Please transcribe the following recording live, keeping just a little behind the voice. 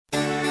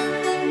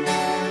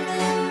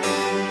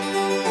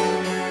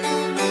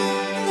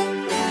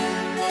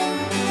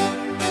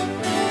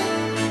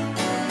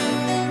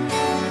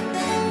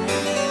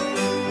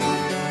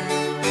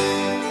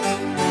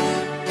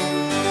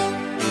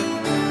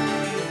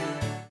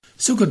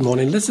So good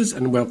morning, listeners,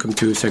 and welcome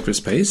to Sacred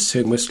Space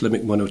in West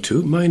Limerick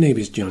 102. My name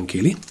is John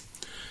Keeley.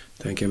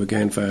 Thank you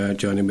again for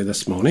joining me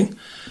this morning.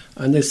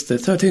 And this the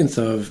 13th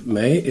of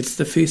May. It's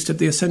the Feast of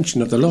the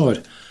Ascension of the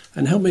Lord.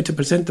 And help me to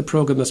present the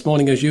programme this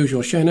morning as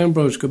usual, Shane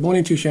Ambrose. Good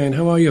morning to you, Shane.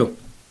 How are you?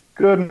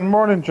 Good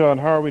morning, John.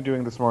 How are we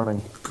doing this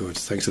morning? Good.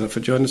 Thanks a lot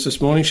for joining us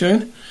this morning,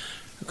 Shane.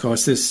 Of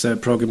course, this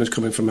programme is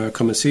coming from our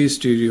Come and See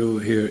studio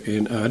here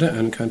in Ada,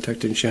 and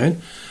contacting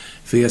Shane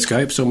via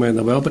Skype somewhere in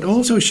the world. But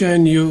also,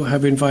 Shane, you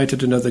have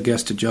invited another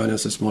guest to join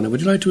us this morning.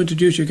 Would you like to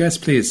introduce your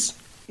guest, please?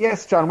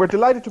 Yes, John. We're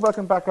delighted to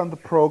welcome back on the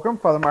programme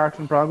Father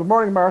Martin Brown. Good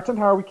morning, Martin.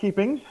 How are we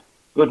keeping?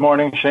 Good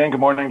morning, Shane. Good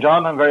morning,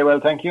 John. I'm very well,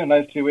 thank you.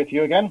 Nice to be with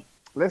you again.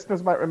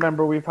 Listeners might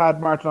remember we've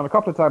had Martin on a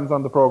couple of times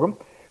on the programme.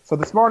 So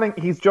this morning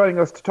he's joining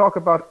us to talk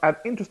about an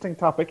interesting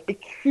topic,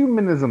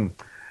 ecumenism.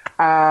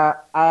 I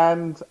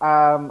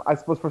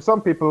suppose for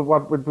some people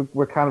what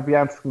we're kind of be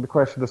answering the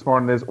question this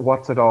morning is,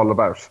 what's it all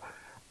about?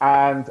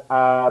 And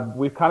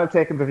we've kind of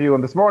taken the view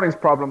on this morning's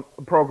programme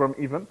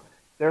even,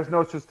 there's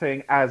no such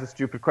thing as a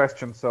stupid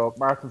question. So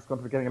Martin's going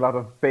to be getting a lot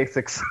of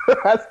basics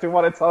as to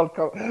what it's all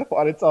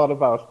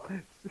about.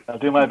 I'll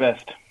do my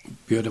best.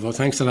 Beautiful.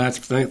 Thanks a lot.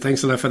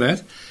 Thanks a lot for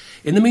that.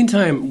 In the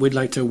meantime, we'd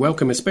like to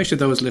welcome especially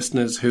those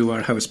listeners who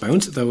are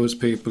housebound, those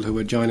people who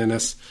are joining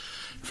us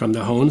from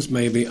their homes,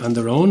 maybe on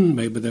their own,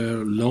 maybe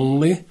they're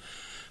lonely,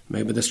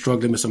 maybe they're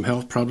struggling with some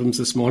health problems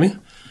this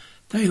morning.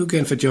 Thank you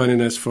again for joining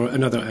us for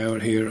another hour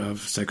here of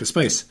Sacred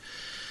Space.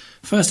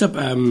 First up,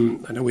 I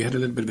know we had a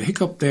little bit of a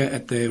hiccup there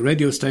at the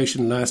radio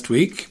station last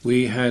week.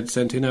 We had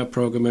sent in our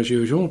programme as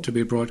usual to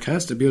be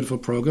broadcast, a beautiful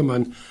programme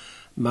on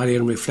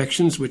Marian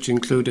Reflections, which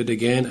included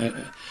again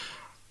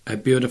a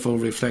beautiful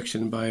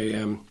reflection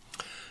by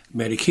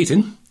Mary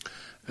Keaton.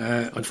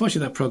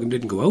 Unfortunately, that programme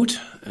didn't go out.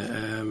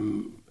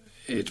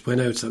 It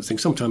went out, I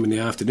think, sometime in the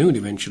afternoon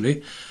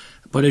eventually.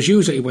 But as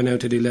usual, it went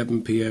out at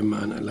 11 p.m.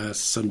 on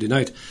last Sunday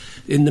night.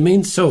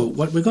 So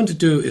what we're going to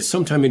do is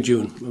sometime in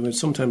June,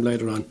 sometime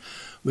later on,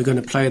 we're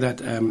going to play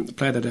that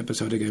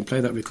episode again,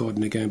 play that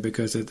recording again,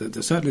 because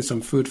there's certainly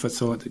some food for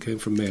thought that came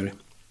from Mary.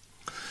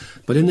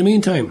 But in the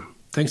meantime,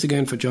 thanks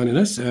again for joining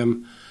us.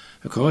 Of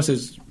course,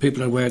 as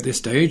people are aware at this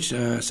stage,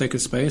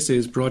 Sacred Space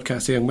is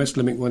broadcast here on West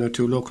Limerick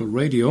 102 local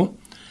radio,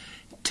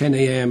 10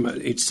 a.m.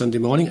 each Sunday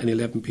morning and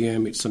 11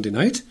 p.m. each Sunday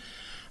night.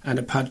 And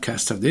a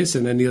podcast of this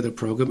and any other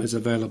programme is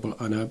available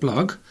on our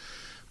blog,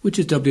 which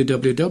is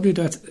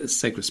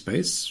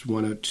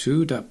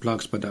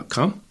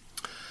www.sacredspace102.blogspot.com,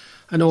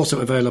 and also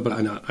available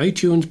on our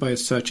iTunes by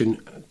searching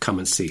Come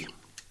and See.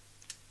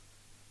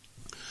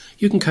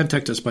 You can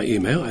contact us by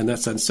email, and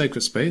that's on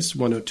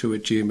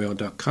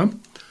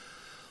sacredspace102@gmail.com.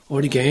 Or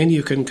again,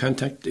 you can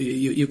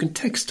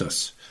text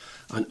us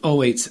on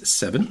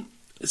 087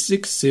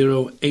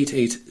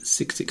 6088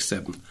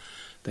 667.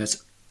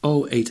 That's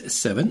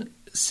 087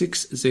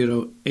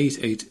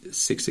 6088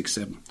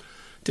 667.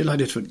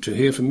 Delighted to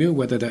hear from you,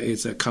 whether that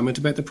is a comment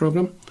about the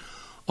programme,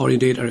 or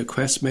indeed a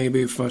request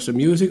maybe for some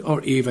music,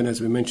 or even,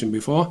 as we mentioned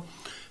before,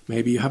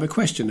 maybe you have a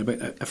question,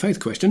 about a faith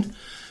question,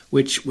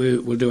 which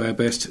we'll do our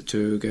best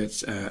to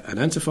get an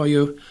answer for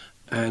you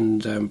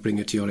and bring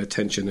it to your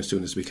attention as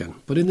soon as we can.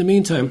 But in the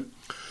meantime,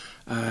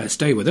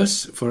 stay with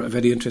us for a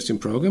very interesting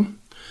programme.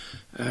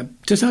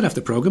 To start off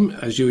the programme,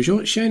 as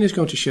usual, Shane is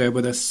going to share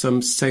with us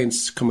some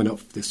saints coming up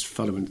this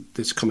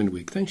coming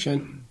week. Thanks,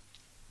 Shane.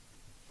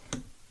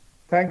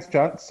 Thanks,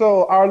 John.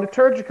 So our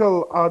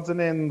liturgical odds and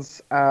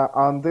ends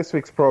on this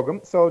week's programme.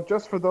 So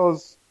just for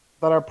those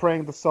that are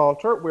praying the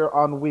Psalter, we're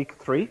on week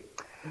 3,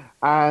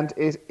 and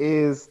it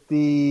is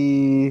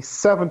the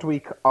 7th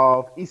week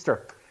of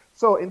Easter.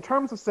 So in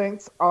terms of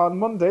saints, on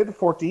Monday the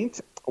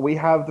 14th, we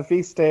have the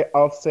feast day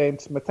of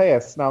Saint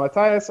Matthias. Now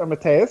Matthias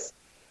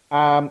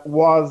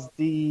was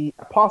the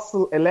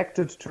apostle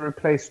elected to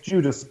replace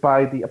Judas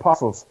by the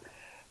apostles.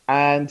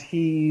 And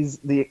he's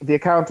the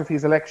account of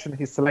his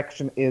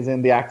selection is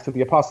in the Acts of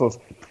the Apostles.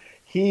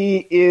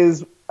 He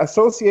is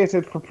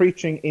associated for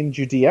preaching in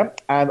Judea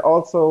and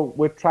also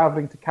with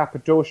travelling to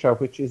Cappadocia,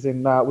 which is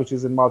in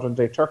modern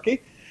day Turkey.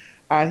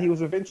 And he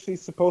was eventually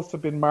supposed to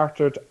have been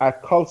martyred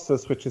at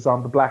Colsus, which is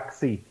on the Black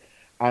Sea.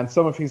 And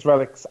some of his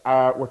relics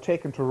were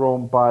taken to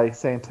Rome by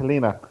Saint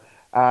Helena.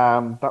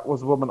 That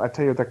was a woman, I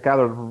tell you, that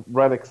gathered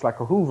relics like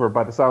a hoover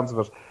by the sounds of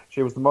it.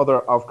 She was the mother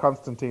of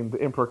Constantine,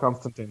 the Emperor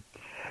Constantine.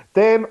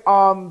 Then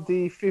on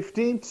the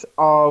 15th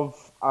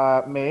of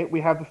May,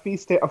 we have the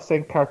feast day of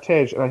St.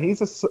 Carthage. And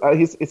he's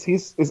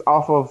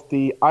off of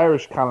the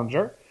Irish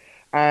calendar.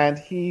 And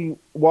he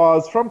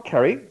was from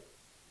Kerry.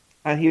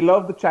 And he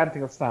loved the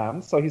chanting of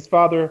psalms. So his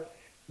father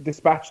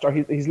dispatched, or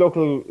his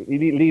local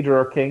leader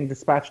or king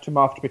dispatched him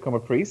off to become a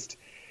priest.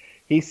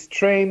 He's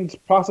trained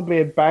possibly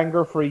at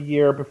Bangor for a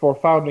year before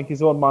founding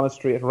his own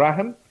monastery at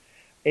Rahan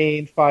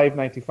in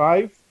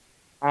 595.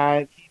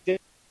 And he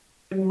did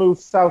move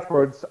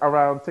southwards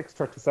around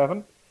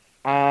 637,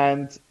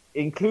 and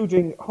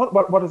including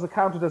what is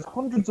accounted as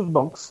hundreds of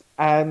monks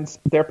and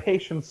their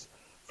patients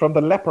from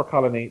the leper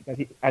colony.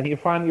 And he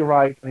finally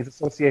arrived, and he's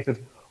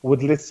associated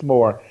with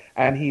Lismore,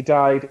 and he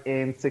died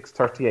in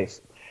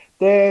 638.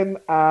 Then,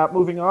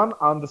 moving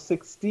on the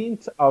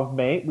 16th of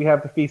May, we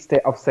have the feast day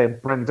of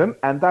St. Brendan,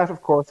 and that,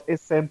 of course,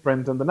 is St.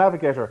 Brendan the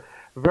Navigator,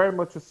 very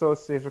much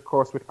associated, of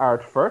course, with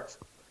Ardfert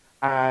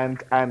and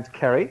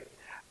Kerry.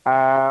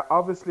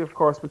 Obviously, of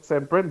course, with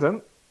St.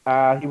 Brendan,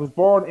 he was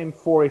born in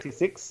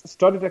 486,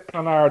 studied at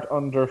Clonard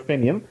under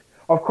Finian.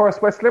 Of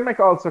course, West Limerick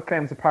also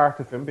claims a part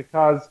of him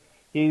because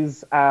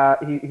his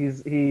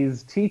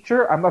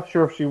teacher, I'm not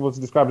sure if she was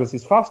described as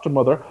his foster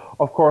mother,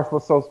 of course,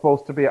 was so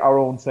supposed to be our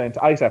own St.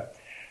 Ita.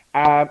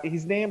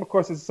 His name, of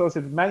course, is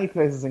associated with many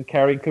places in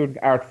Kerry, including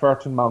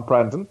Ardfert and Mount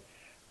Brandon.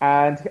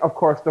 And, of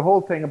course, the whole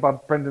thing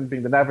about Brendan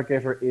being the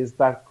navigator is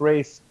that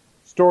great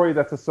story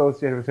that's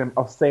associated with him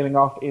of sailing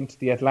off into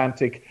the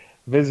Atlantic,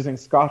 visiting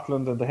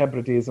Scotland and the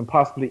Hebrides, and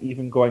possibly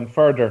even going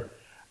further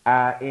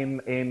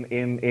in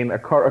a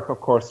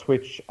course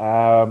which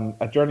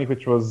a journey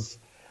which was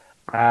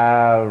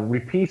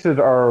repeated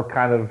or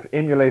kind of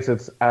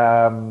emulated.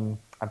 I'm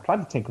trying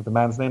to think of the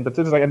man's name that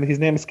did it, and his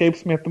name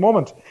escapes me at the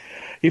moment.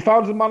 He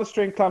founded a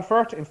monastery in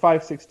Clonfert in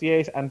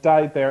 568 and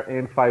died there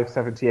in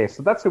 578.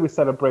 So that's who we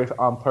celebrate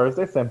on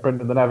Thursday, St.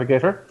 Brendan the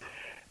Navigator.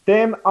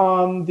 Then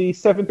on the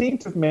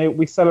 17th of May,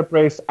 we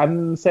celebrate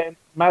St.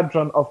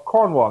 Madron of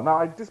Cornwall. Now,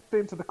 I've just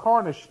been to the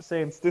Cornish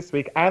saints this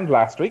week and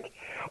last week.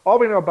 All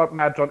we know about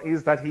Madron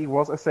is that he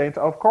was a saint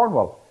of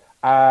Cornwall.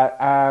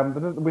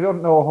 We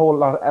don't know a whole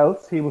lot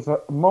else. He was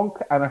a monk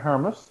and a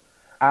hermit.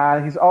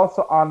 He's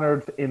also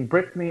honoured in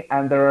Brittany,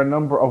 and there are a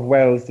number of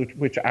wells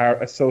which are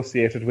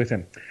associated with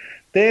him.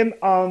 Then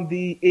on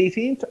the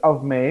 18th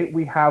of May,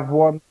 we have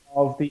one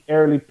of the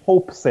early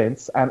Pope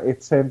saints, and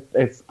it's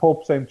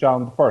Pope St.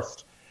 John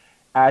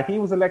I. He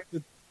was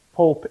elected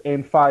Pope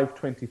in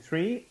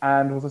 523,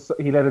 and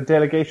he led a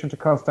delegation to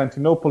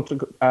Constantinople,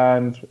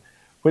 and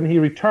when he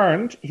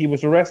returned, he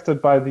was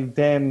arrested by the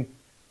then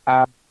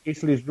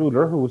Italy's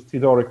ruler, who was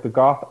Theodoric the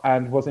Goth,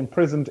 and was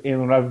imprisoned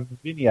in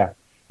Ravenna,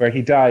 where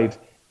he died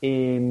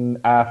in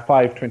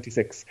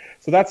 526.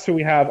 So that's who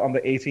we have on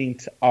the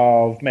 18th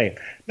of May.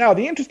 Now,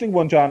 the interesting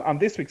one, John, on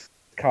this week's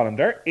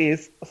calendar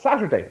is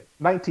Saturday,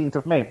 19th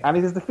of May, and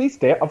it is the feast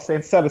day of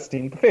St.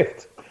 Celestine V.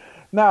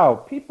 Now,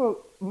 people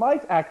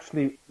might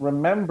actually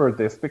remember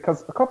this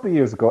because a couple of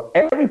years ago,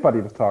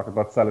 everybody was talking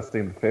about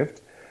Celestine V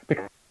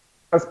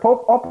because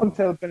Pope, up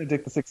until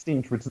Benedict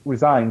XVI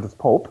resigned as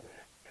Pope,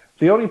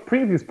 the only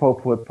previous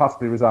Pope who had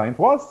possibly resigned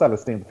was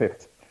Celestine V.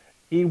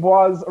 He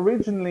was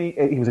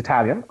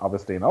Italian,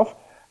 obviously enough,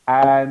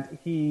 and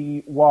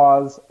he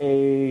was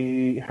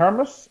a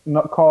hermit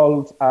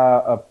called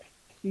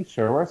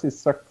Peter. Where's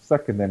his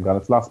second name gone?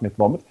 It's lost me at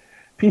the moment.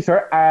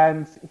 Peter,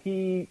 and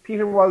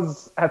Peter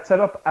had set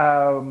up.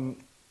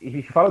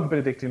 He followed the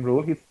Benedictine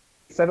rule. He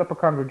set up a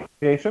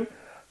congregation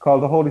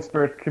called the Holy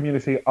Spirit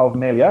Community of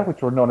Melia,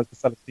 which were known as the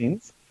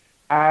Celestines.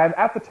 And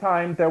at the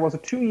time, there was a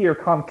 2-year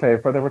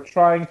conclave where they were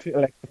trying to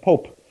elect the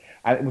Pope.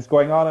 And it was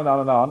going on and on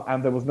and on,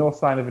 and there was no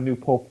sign of a new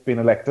Pope being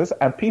elected.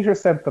 And Peter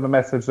sent them a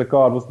message that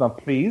God was not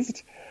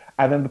pleased.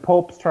 And then the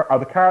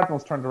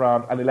Cardinals turned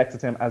around and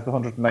elected him as the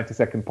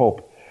 192nd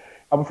Pope.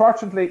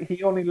 Unfortunately,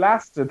 he only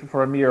lasted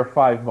for a mere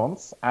 5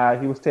 months.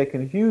 He was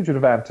taken huge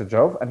advantage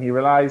of, and he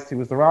realised he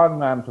was the wrong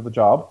man for the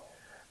job.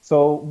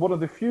 So one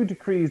of the few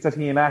decrees that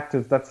he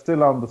enacted that's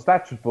still on the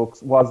statute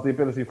books was the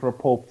ability for a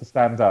Pope to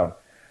stand down.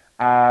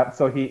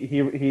 So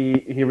he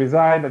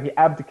resigned and he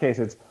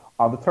abdicated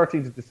on the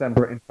 13th of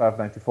December in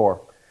 1294.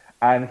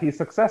 And his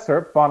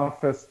successor,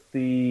 Boniface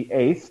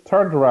VIII,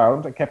 turned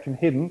around and kept him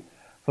hidden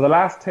for the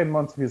last 10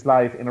 months of his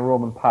life in a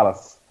Roman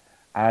palace.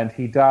 And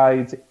he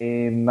died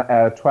in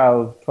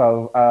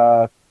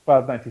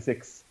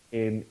 1296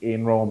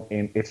 in Rome,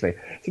 in Italy.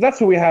 So that's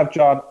who we have,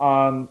 John,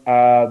 on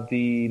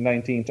the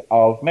 19th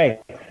of May.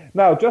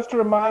 Now, just a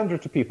reminder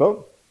to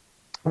people,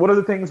 one of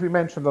the things we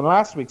mentioned on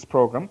last week's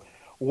programme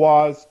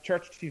was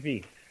Church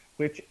TV,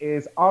 which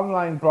is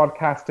online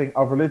broadcasting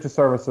of religious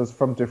services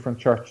from different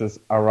churches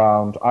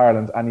around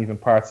Ireland and even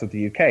parts of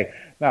the UK.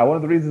 Now, one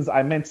of the reasons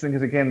I'm mentioning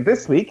it again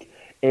this week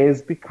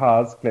is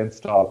because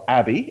Glenstal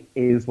Abbey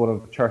is one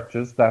of the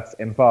churches that's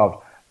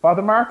involved.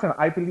 Father Martin,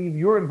 I believe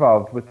you're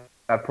involved with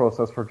that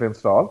process for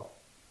Glenstal.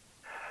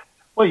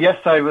 Well, yes,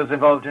 I was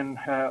involved in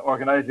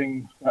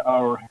organising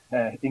our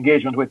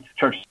engagement with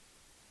Church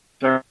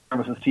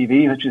Services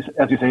TV, which is,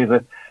 as you say, is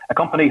a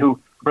company who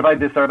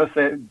provide this service.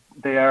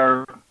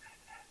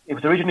 It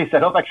was originally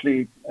set up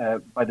actually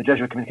by the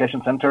Jesuit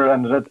Communication Centre,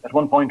 and at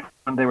one point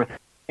when they were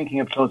thinking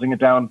of closing it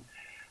down,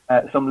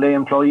 some lay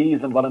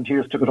employees and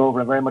volunteers took it over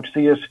and very much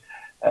see it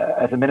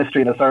as a ministry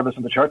and a service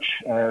in the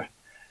church,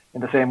 in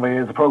the same way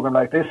as a programme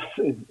like this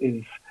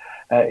is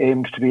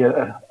aimed to be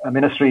a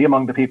ministry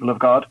among the people of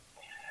God.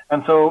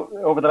 And so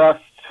over the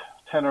last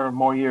 10 or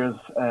more years,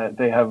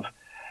 they have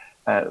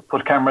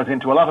put cameras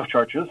into a lot of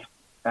churches,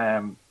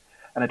 and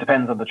it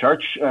depends on the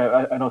church.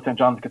 I know St.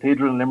 John's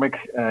Cathedral in Limerick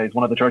is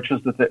one of the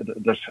churches that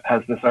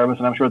has this service,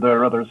 and I'm sure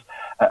there are others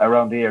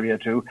around the area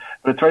too.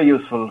 But it's very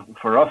useful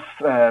for us,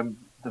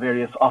 the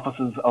various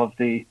offices of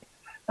the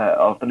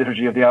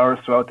Liturgy of the Hours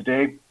throughout the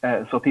day.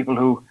 So people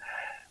who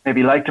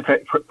maybe like to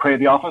pray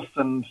the office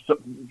and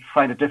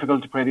find it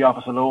difficult to pray the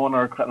office alone,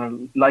 or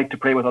like to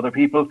pray with other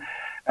people.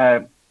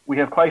 We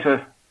have quite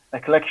a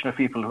collection of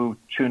people who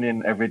tune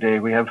in every day.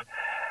 We have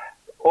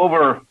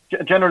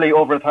generally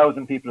over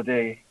 1,000 people a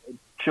day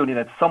tune in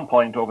at some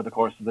point over the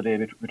course of the day,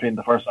 between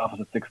the first office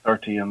at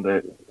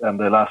 6:30 and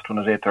the last one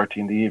at 8:30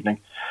 in the evening.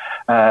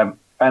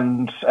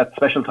 And at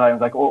special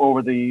times, like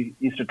over the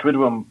Easter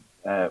Triduum,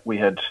 we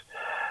had,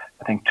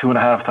 I think,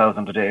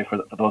 2,500 a day for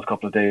those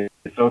couple of days.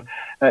 So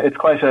it's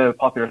quite a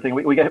popular thing.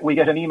 We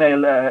get an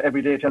email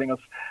every day telling us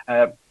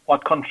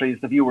what countries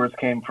the viewers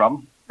came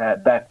from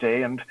that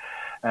day, and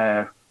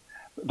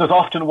there's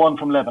often one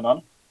from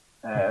Lebanon,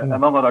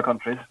 among other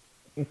countries.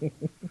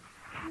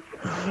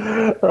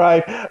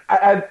 Right,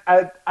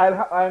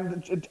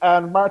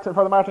 and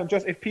Martin,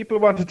 just if people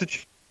wanted to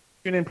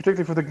tune in,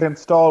 particularly for the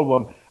Glenstal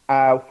one,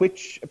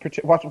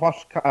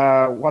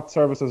 what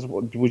services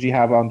would you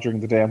have on during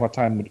the day, and what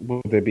time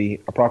would they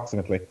be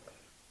approximately?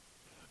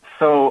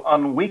 So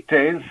on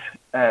weekdays,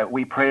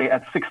 we pray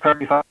at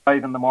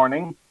 6:35 in the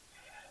morning.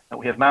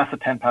 We have Mass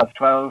at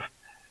 12:10.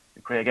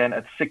 We pray again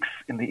at 6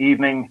 in the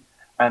evening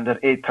and at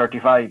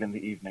 8:35 in the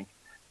evening.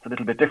 It's a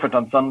little bit different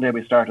on Sunday.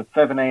 We start at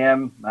 7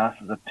 a.m. Mass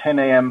is at 10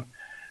 a.m.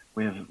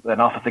 We have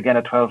an office again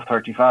at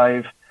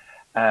 12:35.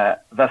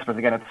 Vespers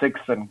again at 6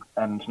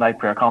 and night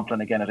prayer Compline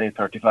again at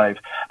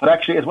 8:35. But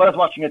actually, as well as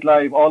watching it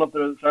live, all of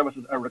the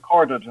services are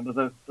recorded, and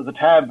there's a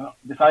tab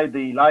beside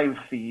the live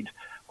feed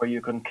where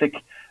you can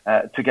click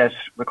to get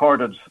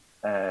recorded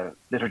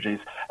liturgies,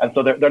 and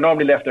so they're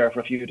normally left there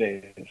for a few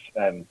days.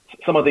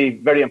 Some of the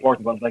very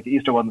important ones, like the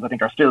Easter ones, I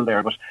think are still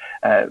there, but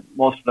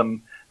most of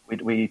them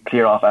we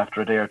clear off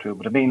after a day or two.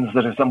 But it means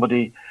that if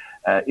somebody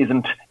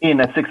isn't in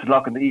at 6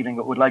 o'clock in the evening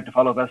but would like to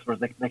follow Vespers,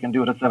 they can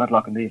do it at 7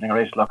 o'clock in the evening or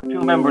 8 o'clock.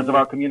 Two members of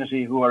our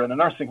community who are in a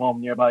nursing home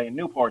nearby in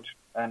Newport,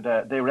 and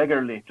they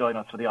regularly join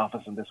us for the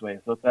office in this way.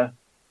 So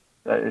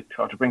it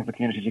sort of brings the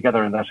community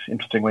together in that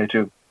interesting way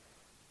too.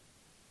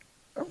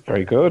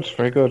 Very good,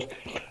 very good.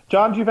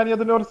 John, do you have any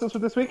other notices for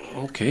this week?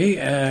 Okay,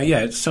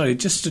 sorry,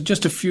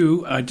 just a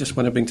few I just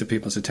want to bring to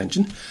people's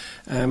attention.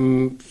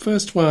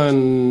 First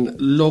one,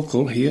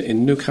 local here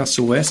in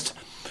Newcastle West.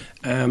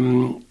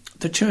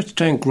 The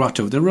Churchtown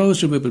Grotto. The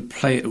rosary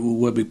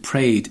will be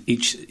prayed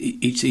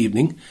each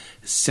evening,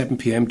 7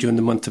 p.m. during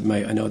the month of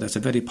May. I know that's a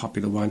very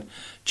popular one.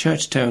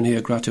 Churchtown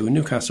here, Grotto in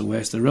Newcastle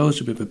West. The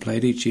rosary will be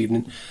played each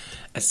evening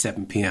at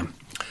 7 p.m.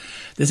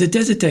 There's a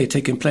desert day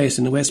taking place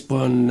in the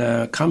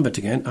Westbourne Convent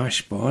again,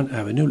 Ashbourne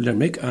Avenue,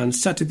 Limerick, on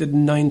Saturday the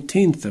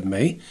 19th of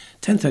May,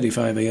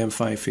 10:35 a.m.,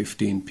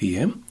 5:15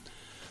 p.m.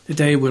 The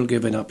day will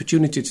give an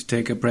opportunity to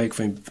take a break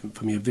from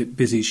your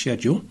busy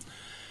schedule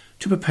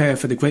to prepare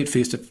for the great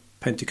feast of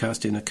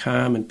Pentecost in a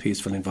calm and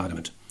peaceful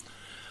environment.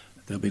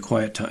 There'll be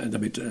quiet time.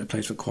 There'll be a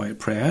place for quiet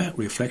prayer,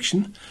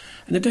 reflection,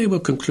 and the day will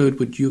conclude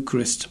with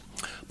Eucharist.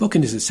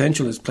 Booking is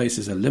essential as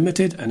places are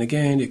limited, and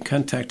again, you can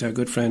contact our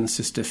good friend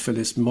Sister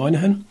Phyllis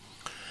Moynihan.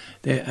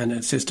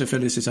 And Sister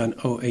Phyllis is on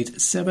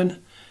 087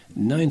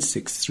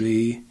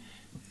 963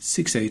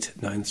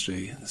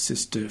 6893.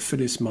 Sister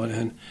Phyllis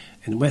Moynihan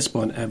in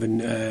Westbourne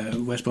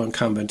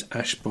Convent,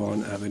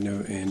 Ashbourne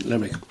Avenue in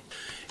Limerick.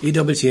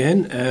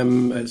 EWTN,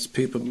 as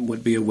people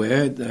would be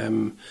aware,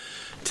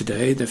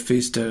 today the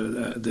feast,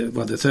 the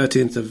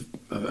 13th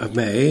of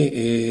May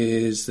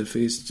is the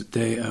feast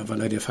day of Our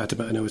Lady of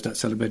Fatima. I know it's not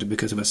celebrated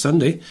because of a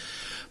Sunday,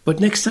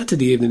 but next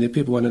Saturday evening, if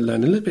people want to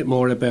learn a little bit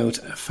more about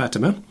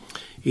Fatima,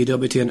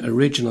 EWTN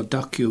original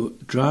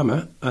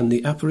docudrama on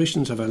the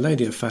apparitions of Our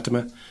Lady of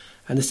Fatima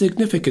and the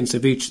significance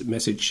of each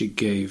message she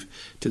gave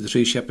to the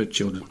three shepherd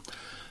children.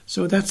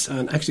 So that's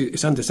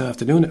it's on this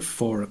afternoon at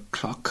 4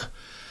 o'clock,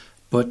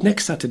 but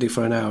next Saturday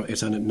for an hour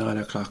it's on at 9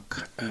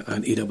 o'clock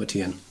on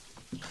EWTN.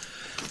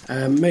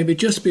 Maybe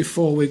just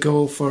before we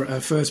go for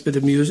our first bit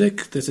of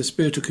music, there's a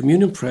spiritual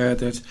communion prayer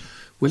that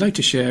we'd like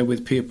to share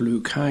with people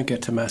who can't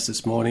get to Mass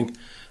this morning,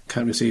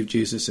 can't receive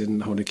Jesus in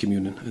Holy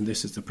Communion, and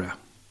this is the prayer.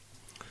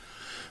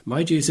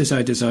 My Jesus,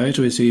 I desire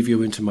to receive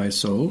you into my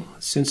soul.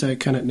 Since I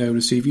cannot now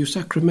receive you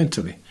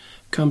sacramentally,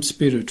 come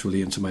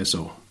spiritually into my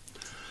soul.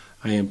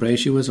 I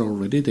embrace you as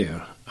already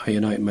there. I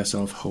unite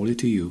myself wholly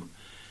to you.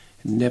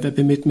 Never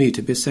permit me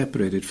to be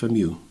separated from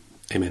you.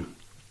 Amen.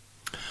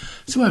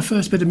 So our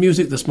first bit of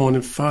music this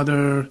morning,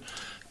 Father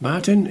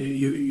Martin,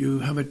 you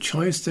have a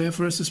choice there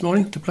for us this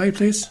morning to play,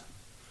 please?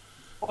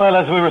 Well,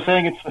 as we were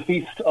saying, it's the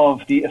feast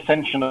of the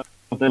Ascension of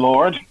the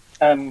Lord,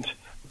 and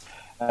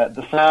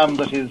the psalm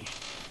that is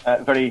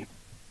very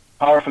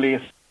powerfully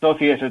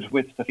associated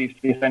with the Feast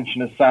of the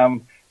Ascension is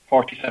Psalm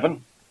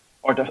 47,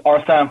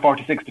 or Psalm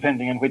 46,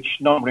 depending on which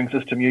numbering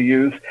system you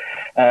use.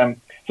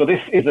 So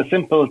this is a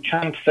simple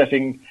chant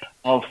setting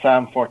of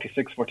Psalm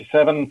 46,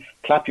 47.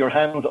 Clap your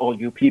hands, all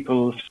you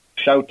peoples,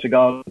 shout to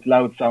God with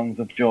loud sounds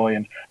of joy.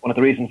 And one of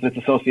the reasons it's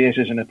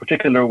associated in a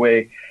particular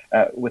way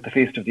with the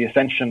Feast of the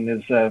Ascension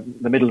is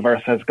the middle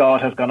verse says,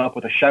 God has gone up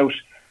with a shout,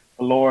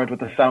 the Lord with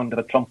the sound of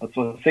a trumpet.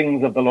 So it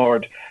sings of the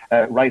Lord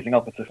rising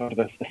up. It's a sort of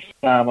a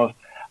psalm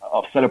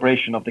of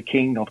celebration of the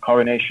King, of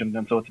coronation,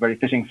 and so it's a very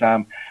fitting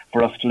psalm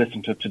for us to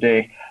listen to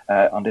today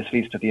on this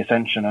Feast of the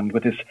Ascension. And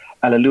with this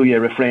Alleluia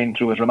refrain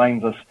through it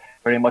reminds us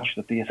very much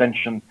that the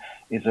Ascension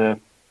is an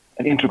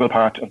integral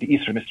part of the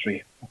Easter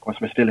mystery. Of course,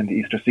 we're still in the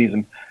Easter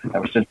season.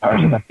 We're still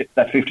part of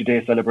that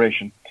 50-day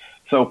celebration.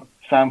 So,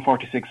 Psalm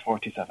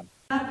 46:47.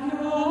 Clap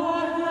your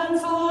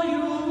hands, all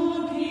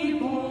you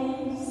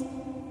peoples.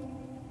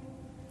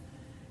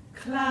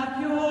 Clap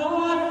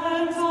your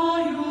hands, all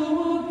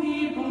you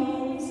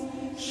peoples.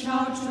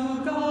 Shout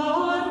to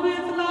God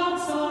with loud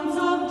songs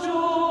of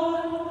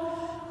joy.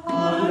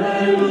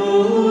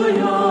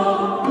 Alleluia,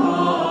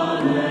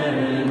 alleluia.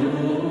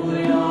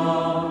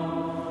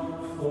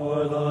 For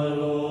the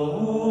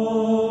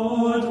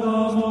Lord,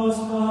 the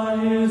Most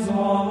High, is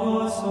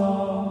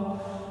awesome,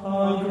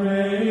 a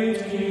great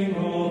King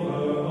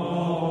over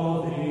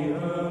all the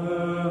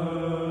earth.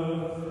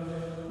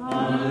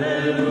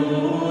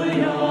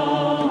 Alleluia,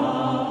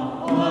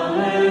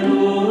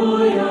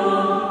 alleluia,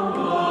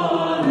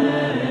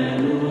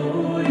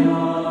 alleluia.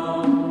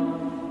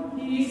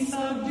 He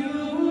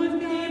subdued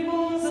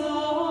peoples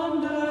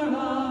under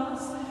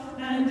us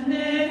and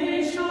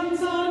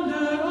nations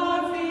under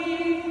our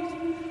feet.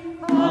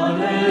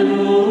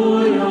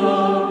 Alleluia,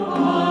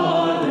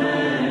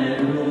 alleluia.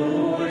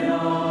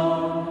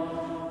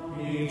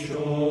 He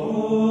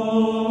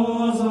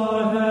chose a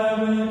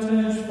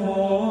heritage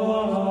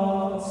for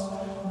us,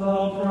 the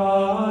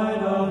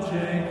pride of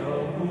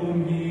Jacob whom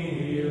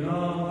he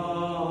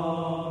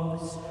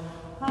loves.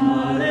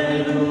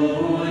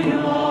 Alleluia,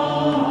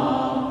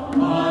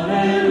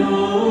 alleluia,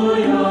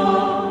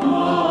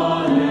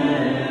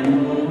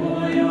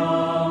 alleluia.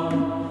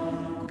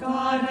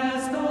 God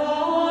has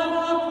gone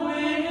up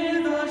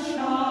with a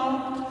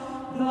shout,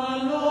 the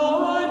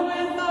Lord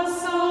with the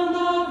sound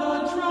of a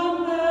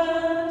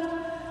trumpet.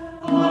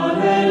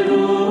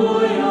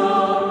 Alleluia,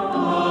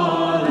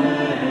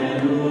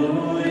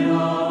 alleluia.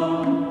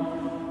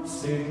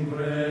 Sing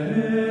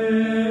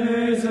praises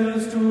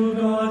to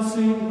God,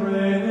 sing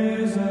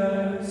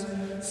praises.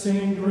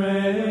 Sing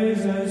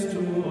praises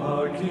to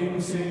our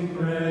King, sing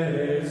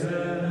praises.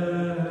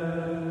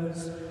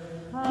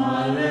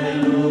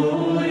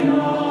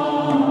 Alleluia,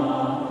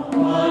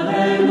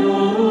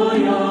 alleluia,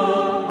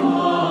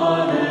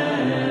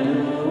 alleluia.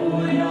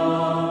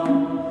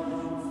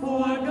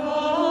 For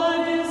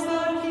God is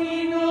the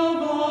King of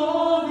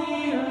all the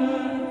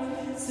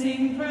earth.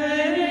 Sing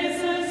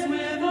praises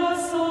with a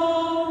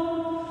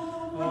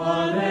song.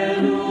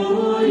 Alleluia,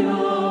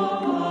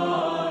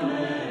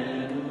 alleluia.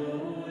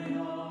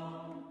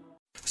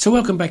 So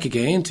welcome back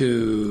again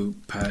to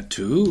part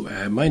 2.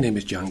 My name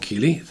is John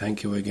Keeley.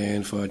 Thank you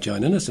again for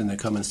joining us in the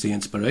Come and See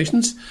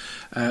Inspirations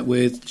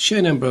with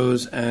Shane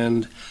Ambrose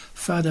and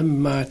Father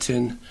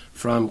Martin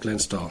from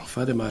Glenstall,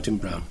 Father Martin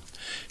Brown.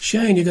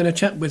 Shane, you're going to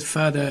chat with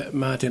Father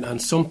Martin on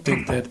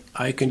something that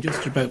I can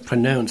just about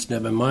pronounce,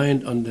 never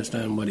mind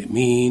understand what it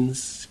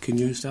means. Can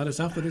you start us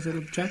off with this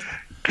little chat?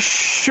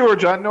 Sure,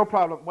 John, no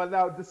problem. Well,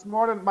 now, this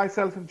morning,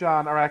 myself and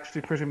John are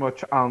actually pretty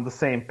much on the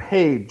same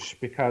page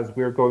because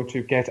we're going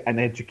to get an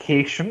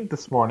education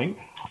this morning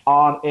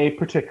on a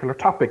particular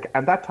topic,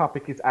 and that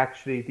topic is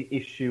actually the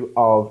issue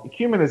of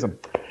ecumenism.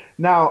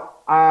 Now,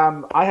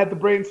 I had the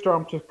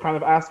brainstorm to kind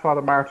of ask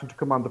Father Martin to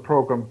come on the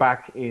program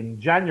back in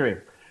January,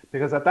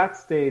 because at that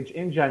stage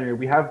in January,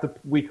 we have the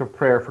week of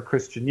prayer for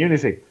Christian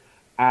unity.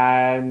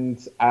 And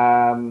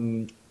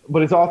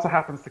but it also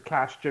happens to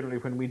clash generally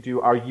when we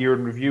do our year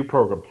in review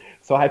program.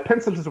 So I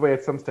penciled it away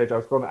at some stage. I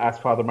was going to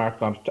ask Father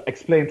Martin to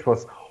explain to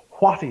us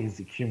what is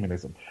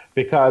ecumenism,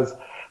 because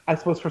I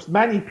suppose for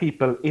many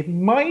people it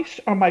might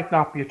or might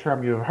not be a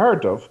term you've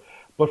heard of,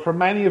 but for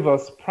many of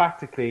us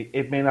practically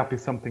it may not be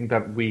something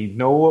that we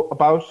know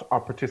about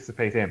or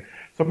participate in.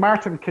 So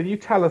Martin, can you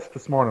tell us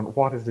this morning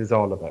what it is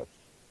all about?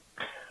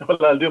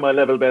 Well, I'll do my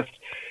level best.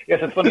 Yes,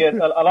 it's funny. A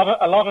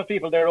lot of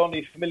people, their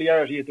only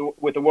familiarity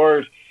with the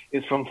word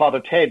is from Father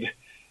Ted.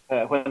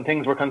 When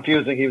things were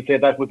confusing, he would say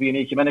that would be an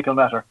ecumenical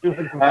matter.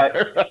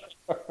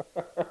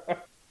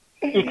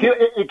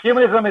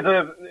 Ecumenism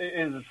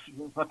is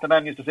what the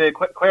man used to say,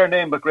 queer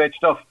name but great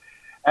stuff.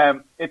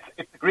 It's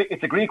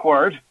a Greek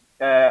word,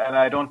 and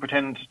I don't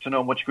pretend to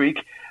know much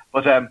Greek,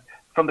 but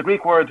from the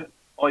Greek word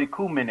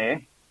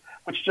oikumene,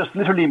 which just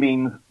literally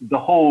means the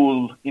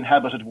whole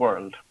inhabited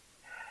world.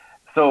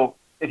 So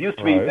it used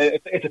to be,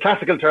 it's a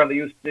classical term.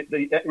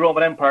 The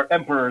Roman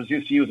emperors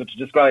used to use it to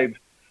describe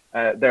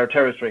their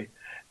territory.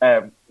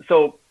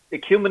 So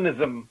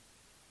ecumenism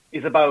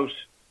is about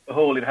the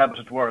whole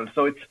inhabited world.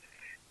 So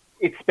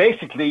it's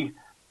basically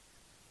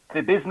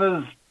the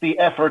business, the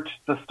effort,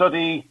 the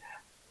study,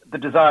 the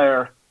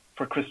desire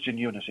for Christian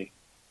unity,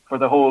 for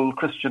the whole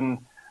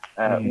Christian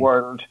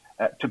world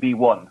to be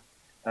one.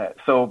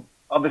 So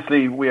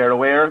obviously we are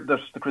aware that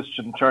the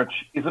Christian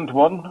church isn't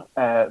one.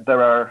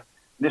 There are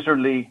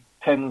literally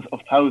tens of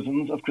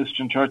thousands of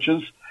Christian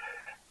churches,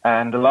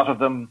 and a lot of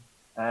them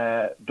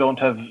don't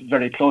have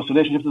very close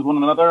relationships with one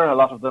another. A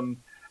lot of them,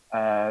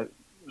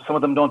 some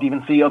of them don't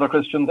even see other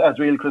Christians as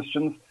real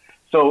Christians.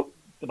 So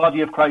the body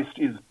of Christ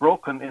is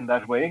broken in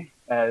that way.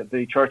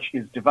 the church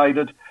is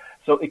divided.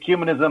 So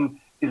ecumenism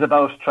is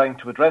about trying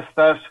to address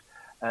that,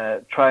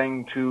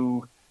 trying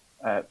to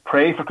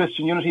pray for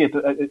Christian unity at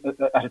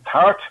its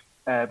heart,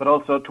 but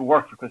also to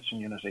work for Christian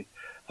unity.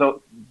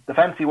 So the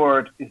fancy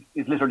word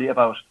is literally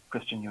about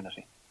Christian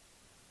unity.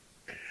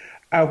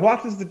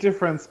 What is the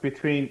difference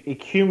between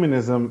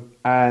ecumenism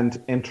and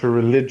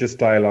interreligious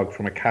dialogue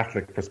from a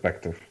Catholic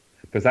perspective?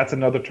 Because that's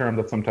another term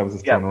that sometimes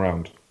is thrown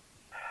around.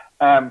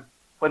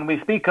 When we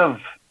speak of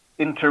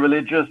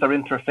interreligious or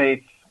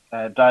interfaith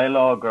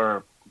dialogue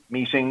or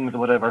meetings or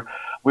whatever,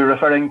 we're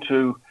referring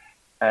to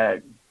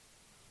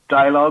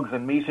dialogues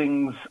and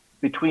meetings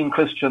between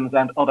Christians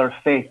and other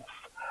faiths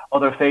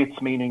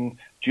meaning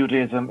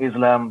Judaism,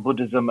 Islam,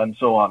 Buddhism, and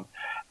so on.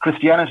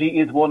 Christianity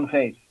is one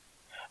faith.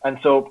 And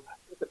so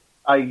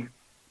I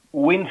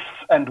wince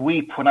and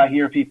weep when I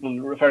hear people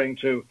referring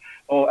to,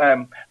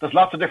 there's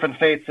lots of different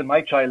faiths in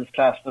my child's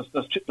class.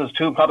 There's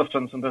two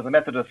Protestants and there's a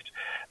Methodist.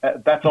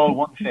 That's all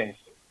one faith.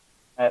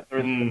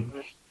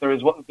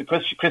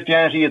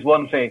 Christianity is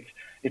one faith.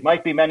 It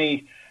might be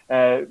many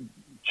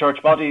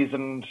church bodies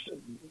and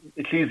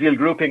ecclesial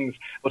groupings,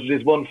 but it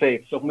is one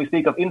faith. So when we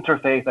speak of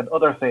interfaith and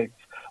other faiths,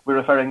 we're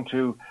referring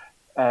to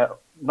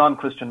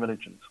non-Christian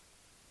religions.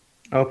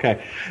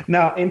 Okay.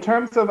 Now, in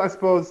terms of, I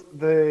suppose,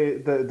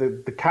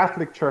 the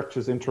Catholic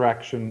Church's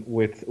interaction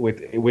with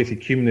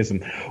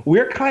ecumenism,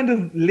 we're kind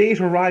of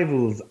late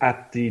arrivals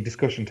at the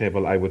discussion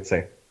table, I would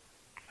say.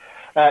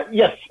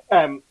 Yes.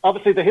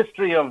 Obviously, the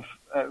history of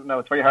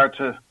it's very hard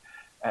to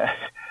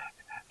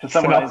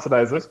summarize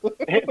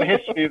the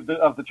history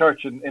of the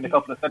Church in a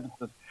couple of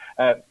sentences.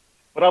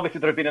 But obviously,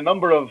 there have been a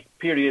number of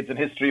periods in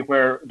history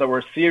where there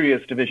were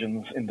serious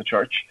divisions in the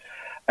Church.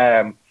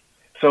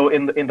 So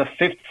in the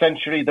 5th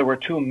century, there were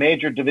two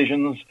major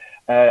divisions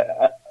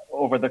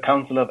over the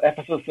Council of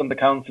Ephesus and the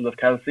Council of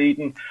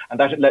Chalcedon, and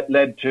that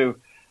led to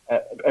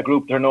a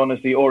group they're known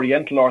as the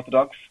Oriental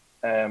Orthodox,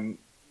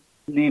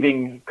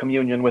 leaving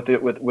communion with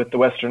the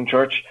Western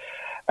Church.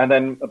 And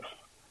then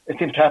it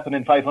seems to happen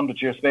in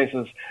 500-year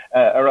spaces.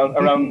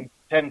 Around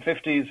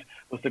 1050s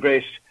was the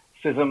great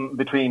schism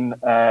between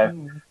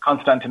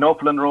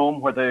Constantinople and Rome,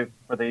 where the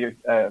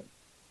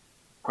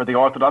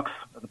Orthodox,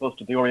 as opposed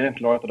to the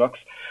Oriental Orthodox,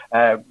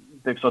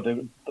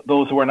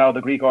 those who are now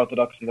the Greek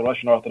Orthodox and the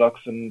Russian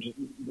Orthodox and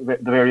the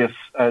various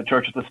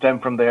churches that stem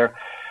from there,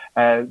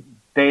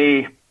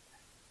 they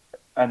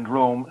and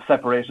Rome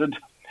separated.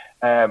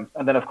 And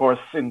then, of course,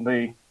 in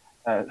the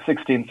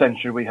 16th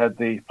century, we had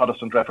the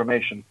Protestant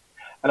Reformation.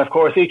 And, of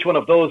course, each one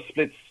of those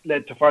splits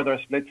led to further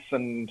splits,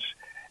 and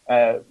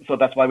so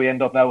that's why we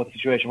end up now with a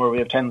situation where we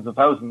have tens of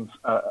thousands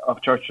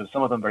of churches,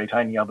 some of them very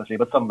tiny, obviously,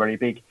 but some very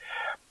big.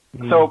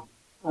 So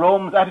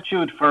Rome's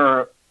attitude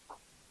for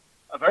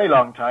a very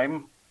long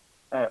time,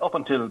 up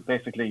until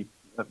basically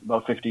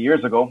about 50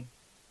 years ago,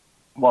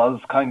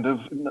 was kind of,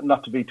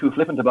 not to be too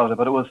flippant about it,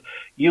 but it was,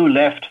 you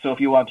left, so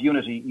if you want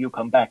unity, you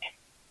come back.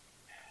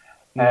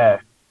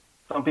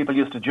 Some people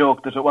used to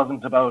joke that it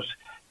wasn't about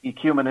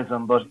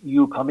ecumenism, but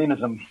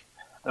eucomunism.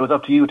 It was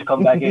up to you to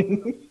come back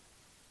in.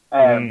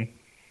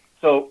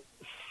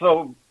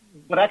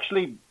 But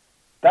actually,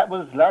 that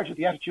was largely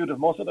the attitude of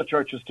most other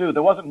churches too.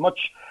 There wasn't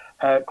much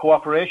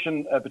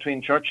cooperation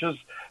between churches.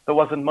 There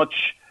wasn't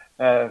much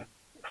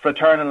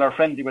fraternal or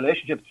friendly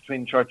relationships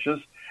between churches.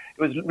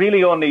 It was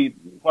really only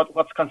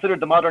what's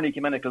considered the modern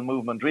ecumenical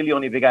movement really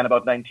only began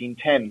about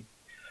 1910,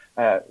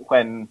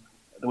 when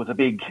there was a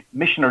big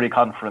missionary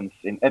conference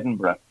in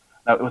Edinburgh.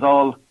 Now, it was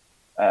all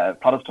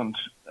Protestant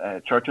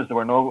churches. There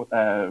were no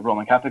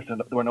Roman Catholics, and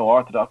there were no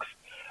Orthodox.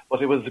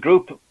 But it was a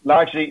group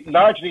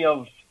largely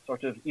of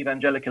sort of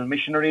evangelical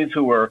missionaries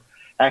who were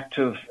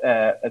active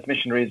as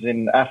missionaries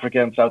in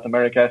Africa and South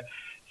America,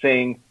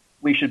 saying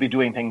we should be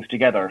doing things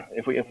together.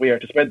 If we are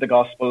to spread the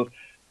gospel,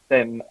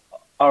 then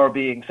our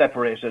being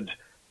separated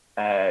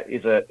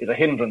is a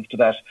hindrance to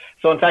that.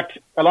 So in fact,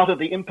 a lot of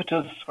the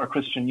impetus for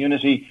Christian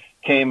unity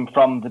came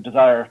from the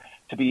desire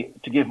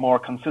to give more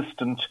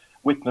consistent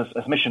witness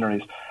as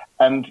missionaries.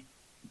 And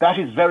that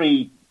is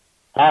very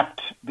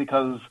apt,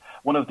 because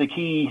one of the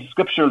key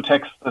scriptural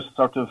texts that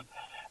sort of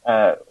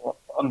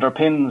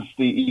underpins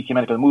the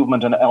ecumenical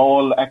movement and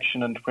all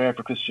action and prayer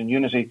for Christian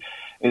unity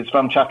is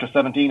from chapter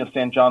 17 of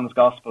St. John's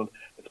Gospel.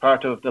 It's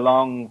part of the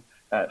long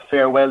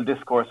farewell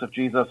discourse of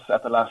Jesus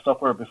at the Last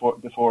Supper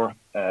before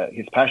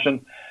his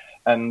passion.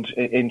 And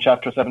in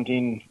chapter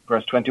 17,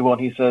 verse 21,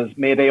 he says,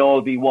 "May they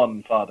all be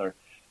one, Father,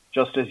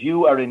 just as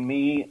you are in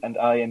me and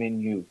I am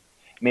in you.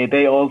 May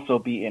they also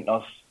be in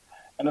us."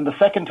 And in the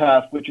second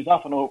half, which is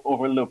often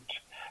overlooked,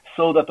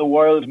 "so that the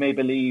world may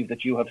believe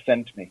that you have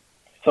sent me."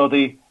 So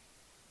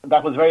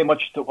that was very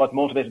much what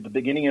motivated the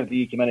beginning of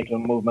the ecumenical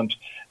movement.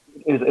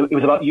 It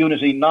was about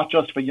unity, not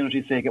just for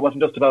unity's sake. It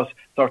wasn't just about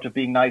sort of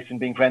being nice and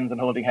being friends and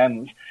holding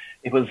hands.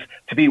 It was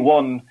to be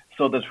one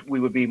so that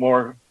we would be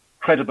more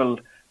credible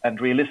and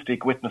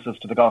realistic witnesses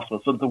to the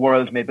gospel, so that the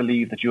world may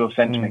believe that you have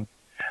sent me.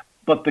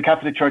 But the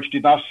Catholic Church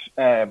did not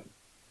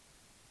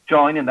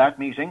join in that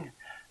meeting.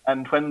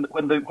 And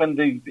when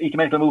the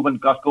ecumenical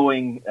movement got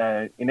going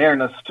in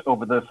earnest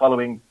over the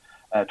following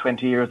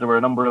 20 years. There were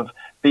a number of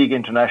big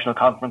international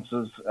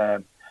conferences,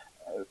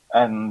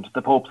 and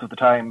the popes of the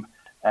time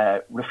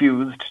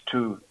refused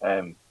to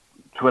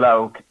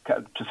allow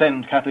to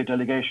send Catholic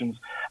delegations.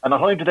 And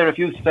not only did they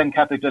refuse to send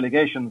Catholic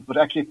delegations, but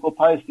actually Pope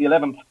Pius XI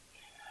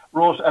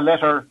wrote a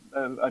letter.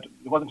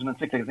 It wasn't an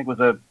encyclic; I think it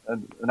was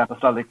an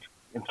apostolic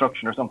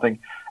instruction or something,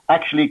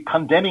 actually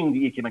condemning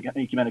the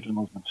ecumenical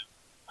movement.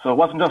 So it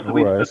wasn't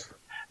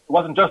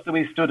just that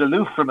we stood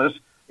aloof from it.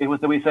 It was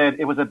that we said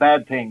it was a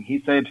bad thing.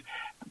 He said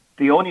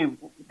the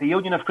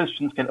union of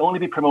Christians can only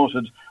be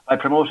promoted by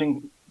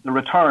promoting the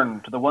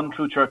return to the one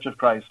true Church of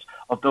Christ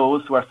of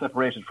those who are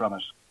separated from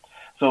it.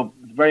 So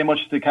very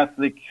much the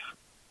Catholic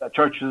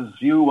Church's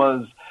view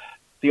was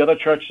the other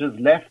churches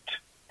left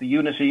the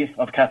unity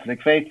of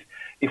Catholic faith.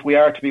 If we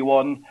are to be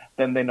one,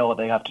 then they know what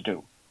they have to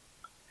do.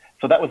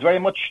 So that was very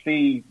much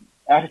the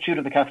attitude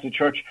of the Catholic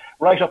Church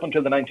right up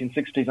until the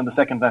 1960s and the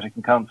Second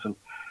Vatican Council.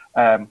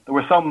 There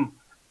were some,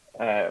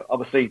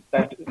 obviously,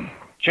 that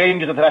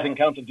changes at the Vatican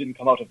Council didn't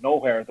come out of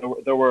nowhere.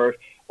 There were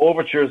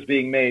overtures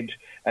being made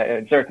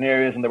in certain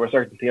areas, and there were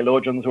certain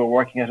theologians who were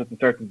working at it and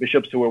certain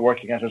bishops who were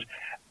working at it.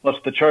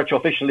 But the Church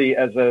officially,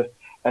 as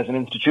an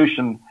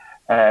institution,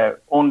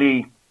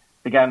 only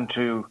began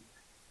to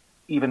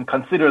even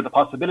consider the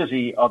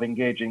possibility of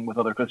engaging with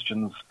other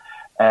Christians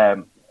at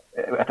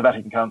the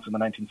Vatican Council in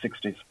the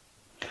 1960s.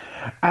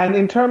 And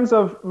in terms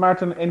of,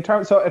 Martin,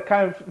 so it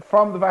kind of,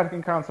 from the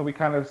Vatican Council, we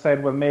kind of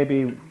said, well,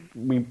 maybe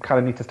we kind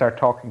of need to start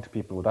talking to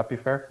people. Would that be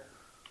fair?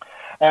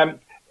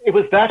 It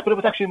was that, but it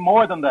was actually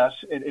more than that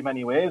in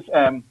many ways.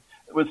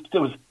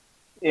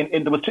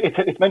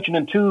 It's mentioned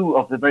in two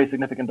of the very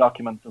significant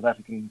documents of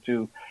Vatican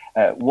II.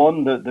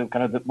 One,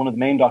 one of the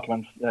main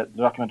documents, the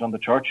document on the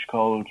Church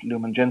called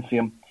Lumen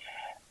Gentium.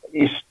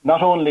 It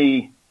not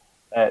only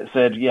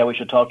said, yeah, we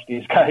should talk to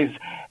these guys,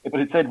 but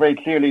it said very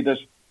clearly that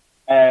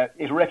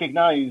it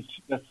recognized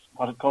that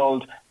what it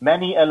called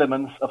many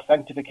elements of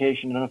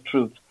sanctification and of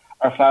truth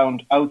are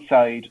found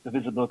outside the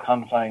visible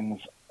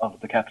confines of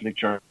the Catholic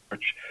Church.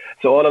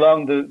 So all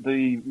along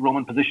the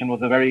Roman position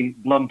was a very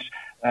blunt,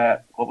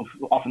 what was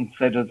often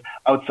said as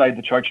outside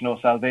the Church no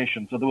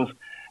salvation. So there was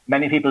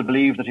many people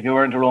believed that if you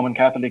weren't a Roman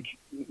Catholic,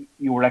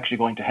 you were actually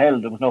going to hell.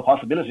 There was no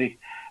possibility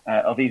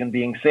of even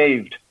being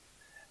saved.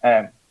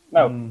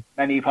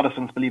 Many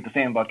Protestants believe the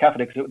same about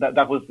Catholics.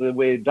 That was the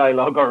way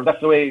dialogue, or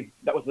that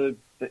was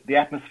the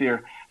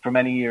atmosphere for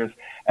many years.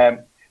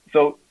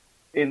 So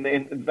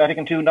in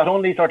Vatican II, not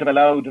only sort of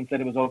allowed and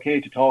said it was okay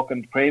to talk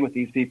and pray with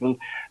these people,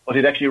 but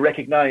it actually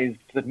recognized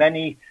that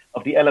many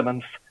of the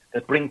elements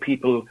that bring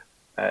people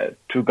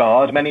to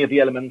God, many of the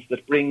elements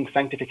that bring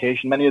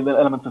sanctification, many of the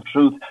elements of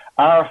truth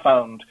are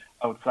found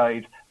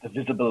outside the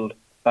visible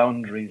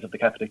boundaries of the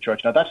Catholic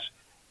Church. Now that,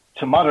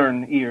 to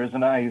modern ears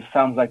and eyes,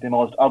 sounds like the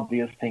most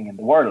obvious thing in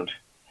the world.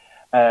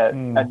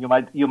 And you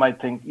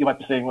might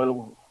be saying,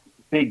 well,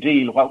 big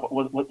deal.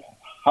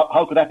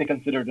 How could that be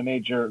considered a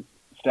major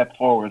step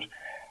forward?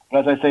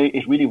 But as I say,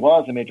 it really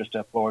was a major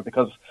step forward,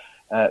 because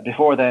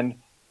before then,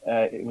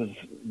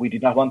 we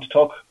did not want to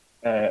talk.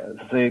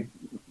 If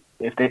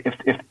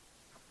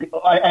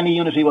any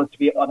unity was to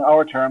be on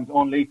our terms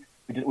only,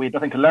 we had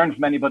nothing to learn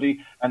from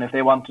anybody, and if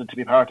they wanted to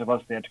be part of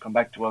us, they had to come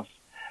back to us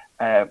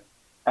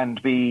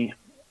and be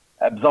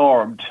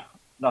absorbed,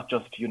 not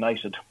just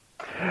united.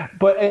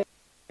 But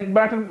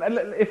Martin,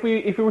 if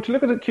we were to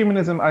look at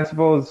ecumenism, I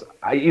suppose,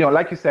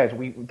 like you said,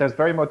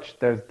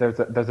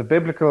 there's a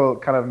biblical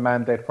kind of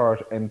mandate for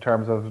it in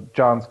terms of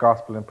John's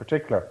Gospel in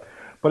particular.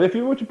 But if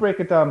you were to break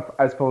it down,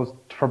 I suppose,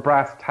 for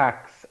brass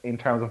tacks in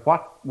terms of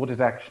what would it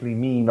actually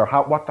mean, or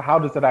how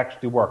does it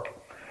actually work?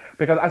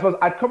 Because I suppose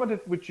I'd come at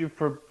it with you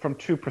from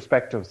two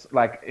perspectives,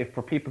 like if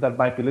for people that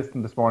might be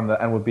listening this morning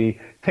and would be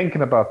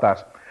thinking about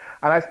that.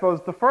 And I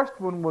suppose the first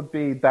one would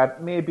be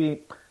that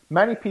maybe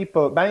many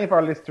of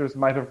our listeners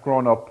might have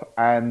grown up,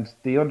 and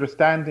the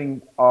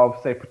understanding of,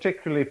 say,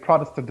 particularly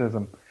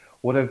Protestantism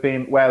would have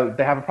been, well,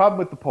 they have a problem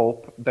with the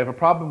Pope, they have a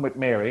problem with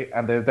Mary,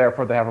 and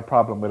therefore they have a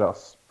problem with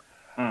us.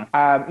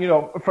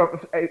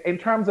 In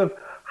terms of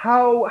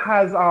how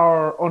has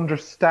our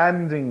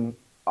understanding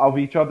of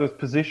each other's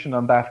position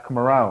on that come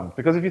around?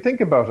 Because if you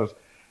think about it,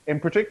 in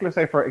particular,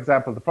 say, for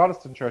example, the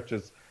Protestant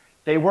churches,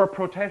 they were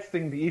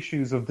protesting the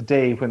issues of the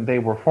day when they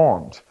were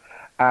formed.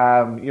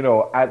 And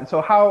so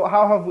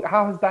how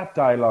has that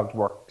dialogue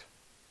worked?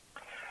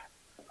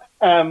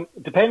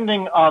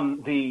 Depending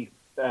on the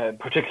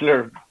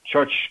particular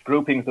church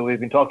groupings that we've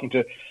been talking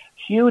to,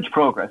 huge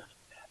progress.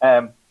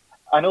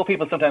 I know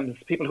people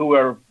who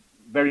are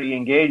very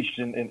engaged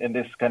in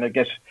this kind of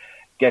get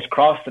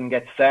cross and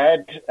get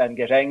sad and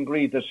get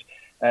angry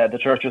that the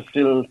churches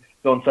still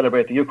don't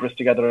celebrate the Eucharist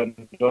together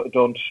and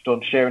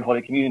don't share in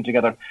Holy Communion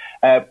together.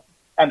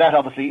 And that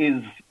obviously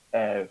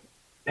is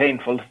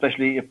painful,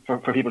 especially for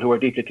people who are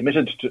deeply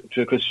committed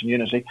to Christian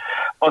unity.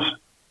 But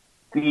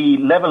the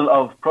level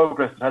of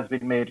progress that has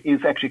been made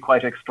is actually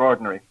quite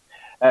extraordinary.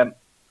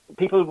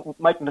 People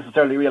mightn't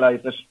necessarily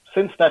realize that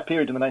since that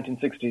period in the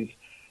 1960s,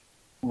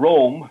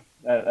 Rome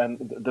and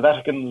the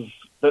Vatican's,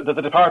 the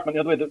department,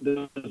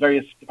 the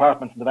various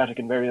departments in the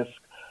Vatican, various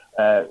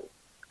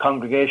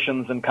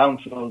congregations and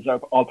councils are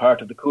all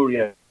part of the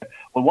Curia.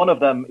 Well, one of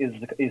them is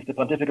the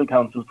Pontifical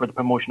Council for the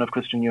Promotion of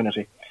Christian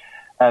Unity.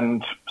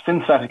 And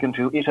since Vatican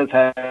II, it has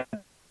had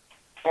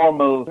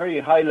formal, very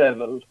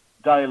high-level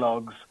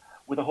dialogues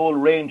with a whole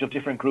range of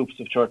different groups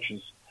of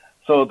churches.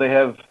 So they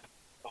have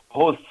a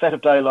whole set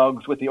of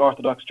dialogues with the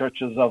Orthodox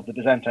churches of the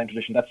Byzantine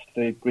tradition. That's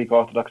the Greek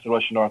Orthodox, the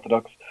Russian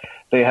Orthodox.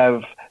 They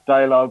have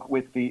dialogue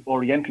with the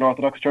Oriental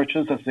Orthodox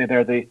churches. Let's say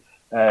they're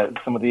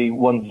some of the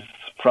ones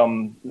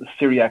from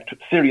Syriac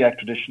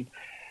tradition.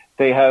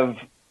 They have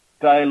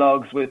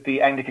dialogues with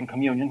the Anglican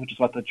Communion, which is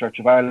what the Church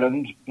of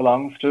Ireland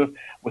belongs to,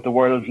 with the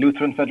World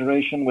Lutheran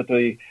Federation, with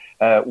the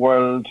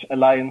World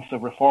Alliance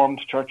of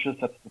Reformed Churches,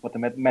 that's what the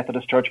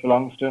Methodist Church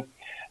belongs to,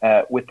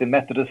 with the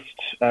Methodist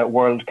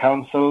World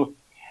Council,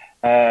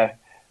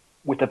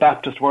 with the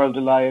Baptist World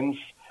Alliance.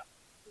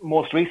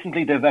 Most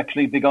recently, they've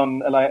actually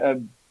begun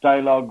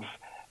dialogues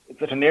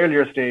at an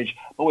earlier stage,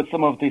 but with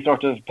some of the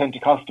sort of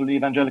Pentecostal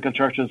evangelical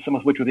churches, some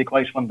of which would be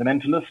quite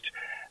fundamentalist.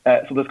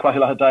 So there's quite a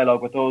lot of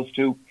dialogue with those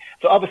two.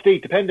 So obviously,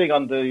 depending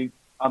on the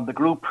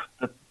group,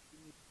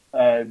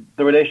 the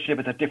relationship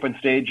is at different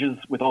stages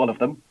with all of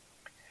them,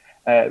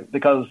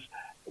 because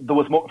there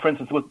was more, for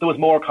instance, there was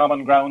more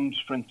common ground,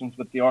 for instance,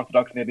 with the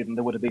Orthodox maybe than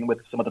there would have been with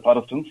some of the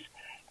Protestants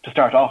to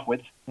start off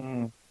with.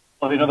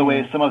 But in other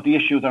ways, some of the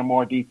issues are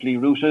more deeply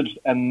rooted,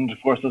 and of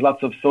course, there's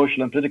lots of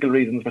social and political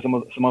reasons for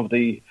some of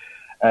the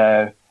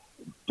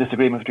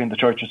disagreements between the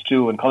churches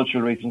too, and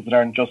cultural reasons that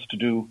aren't just to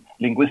do,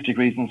 linguistic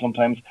reasons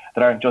sometimes,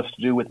 that aren't just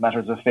to do with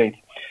matters of faith.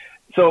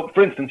 So,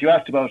 for instance, you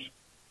asked about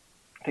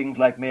things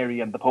like Mary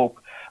and the Pope.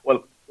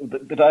 Well,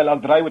 the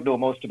dialogue that I would know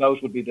most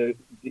about would be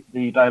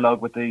the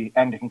dialogue with the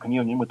Anglican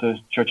Communion, with the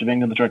Church of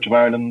England, the Church of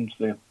Ireland,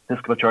 the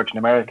Episcopal Church in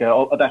America,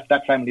 all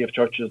that family of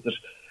churches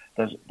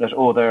that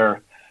owe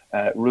their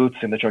roots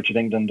in the Church of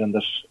England and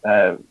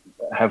that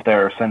have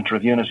their centre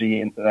of unity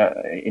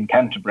in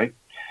Canterbury.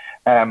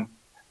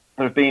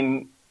 There have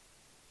been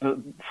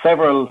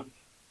several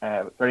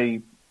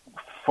very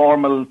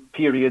formal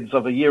periods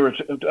of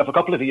a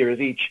couple of years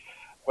each,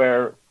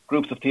 where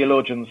groups of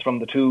theologians from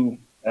the two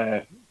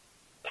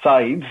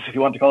sides, if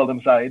you want to call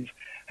them sides,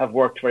 have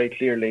worked very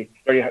clearly,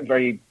 very,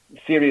 very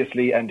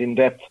seriously and in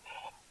depth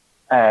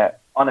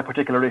on a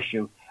particular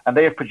issue. And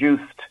they have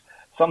produced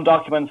some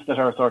documents that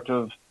are sort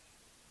of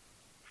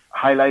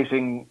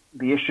highlighting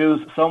the issues,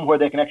 some where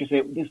they can actually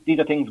say, these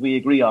are things we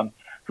agree on.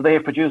 So they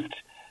have produced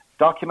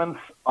documents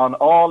on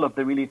all of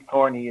the really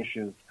thorny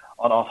issues,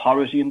 on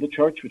authority in the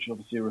church, which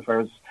obviously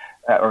refers,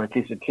 or at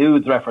least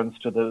includes reference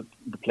to the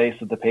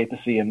place of the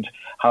papacy and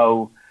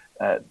how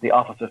the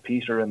office of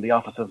Peter and the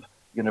office of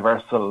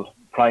universal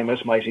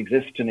primate might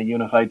exist in a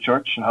unified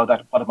church, and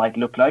what it might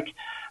look like,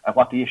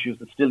 what the issues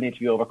that still need to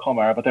be overcome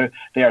are. But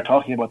they are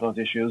talking about those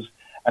issues,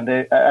 and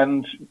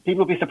people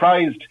will be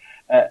surprised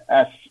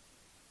at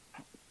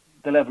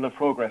the level of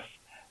progress.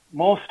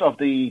 Most of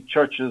the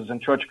churches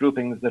and church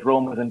groupings that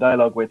Rome is in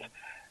dialogue with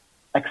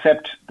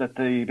accept that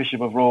the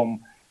Bishop of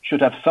Rome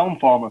should have some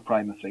form of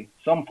primacy,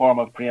 some form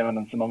of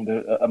preeminence among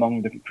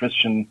the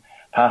Christian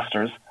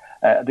pastors.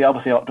 They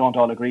obviously don't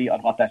all agree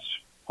on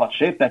what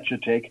shape that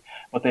should take,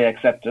 but they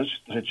accept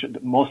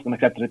it. Most of them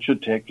accept that it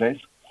should take place,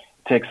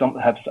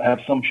 have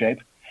some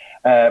shape.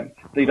 The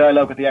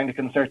dialogue with the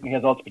Anglicans certainly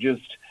has also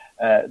produced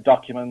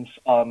documents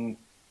on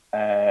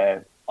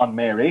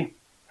Mary.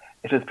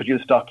 It has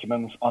produced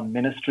documents on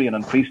ministry and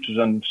on priesthood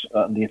and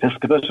the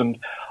episcopate, and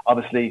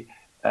obviously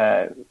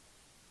there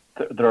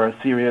are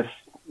serious.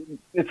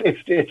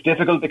 It's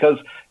difficult because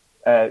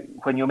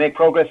when you make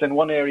progress in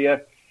one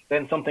area,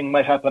 then something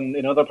might happen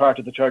in another part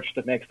of the church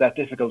that makes that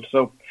difficult.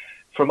 So,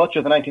 for much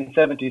of the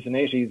 1970s and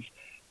 80s,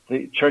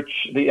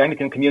 the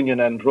Anglican Communion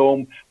and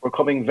Rome were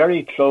coming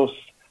very close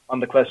on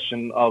the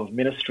question of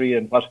ministry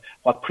and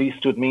what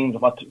priesthood means,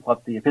 what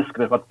the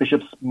episcopate, what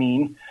bishops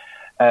mean.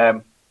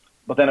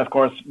 But then, of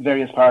course,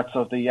 various parts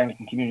of the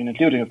Anglican Communion,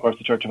 including, of course,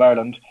 the Church of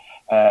Ireland,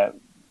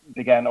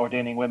 began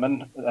ordaining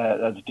women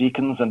as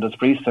deacons and as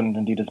priests and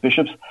indeed as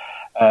bishops.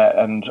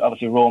 And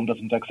obviously Rome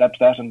doesn't accept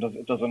that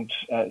and doesn't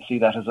see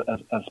that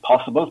as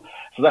possible.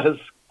 So that has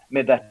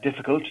made that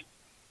difficult.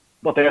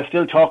 But they are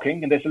still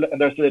talking and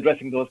they're still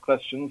addressing those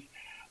questions.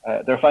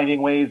 They're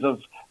finding ways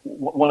of...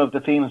 One of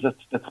the themes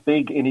that's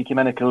big in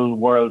ecumenical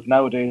world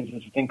nowadays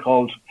is a thing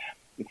called...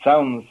 It's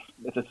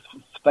a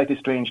slightly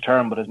strange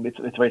term, but it's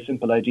a very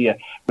simple idea,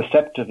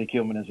 receptive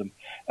ecumenism.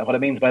 And what it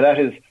means by that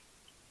is,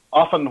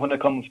 often when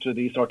it comes to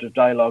these sort of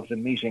dialogues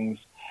and meetings,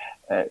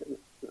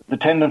 the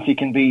tendency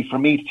can be for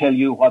me to tell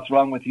you what's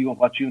wrong with you and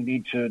what you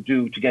need to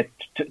do to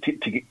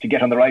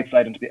get on the right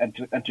side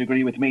and to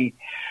agree with me.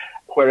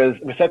 Whereas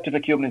receptive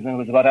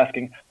ecumenism is about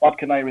asking, what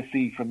can I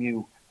receive from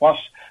you? What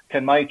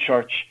can my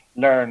church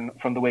learn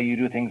from the way you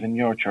do things in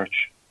your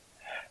church?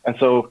 And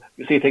so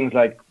you see things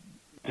like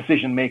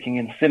decision-making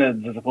in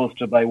synods as opposed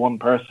to by one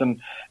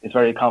person is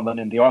very common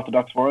in the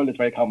Orthodox world. It's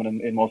very common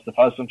in most of the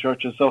Protestant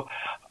churches. So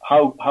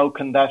how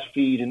can that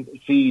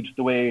feed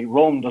the way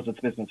Rome does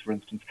its business, for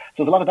instance?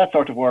 So there's a lot of that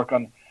sort of work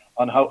on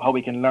how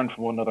we can learn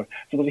from one another.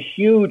 So there's a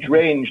huge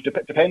range,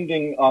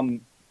 depending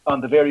on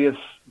on the various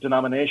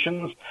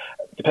denominations,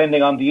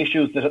 depending on the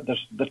issues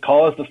that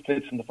caused the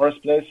splits in the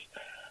first place.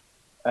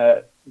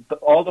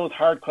 All those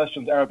hard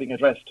questions are being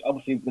addressed,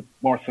 obviously with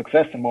more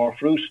success and more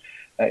fruit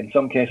in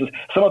some cases.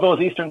 Some of those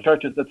Eastern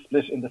churches that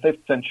split in the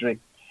 5th century,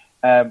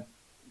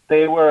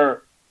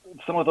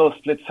 some of those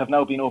splits have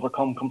now been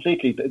overcome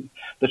completely.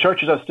 The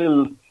churches are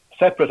still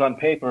separate on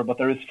paper, but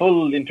there is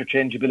full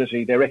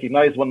interchangeability. They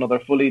recognise one another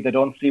fully. They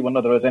don't see one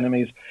another as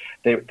enemies.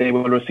 They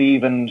will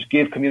receive and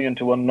give communion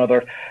to one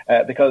another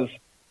because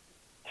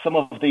some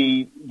of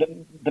the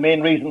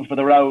main reasons for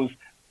the rows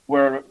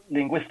were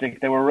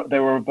linguistic. They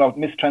were about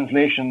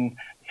mistranslation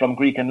from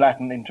Greek and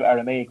Latin into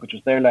Aramaic, which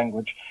is their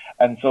language,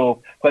 and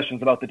so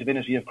questions about the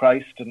divinity of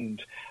Christ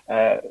and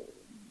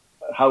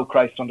how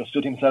Christ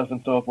understood himself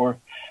and so forth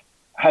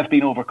has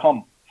been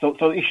overcome. So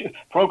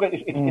progress.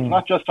 It's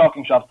not just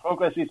talking shops.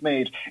 Progress is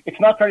made. It's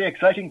not very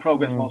exciting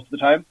progress most of the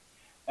time,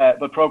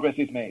 but progress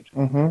is made.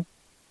 Mm-hmm.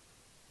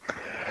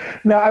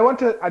 Now, I want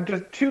to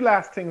just two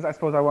last things. I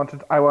suppose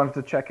I wanted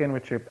to check in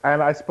with you,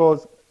 and I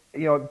suppose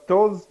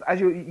those as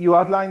you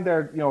outlined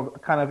there,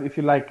 kind of, if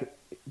you like,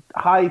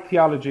 high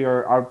theology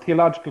or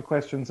theological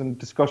questions and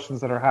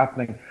discussions that are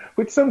happening,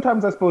 which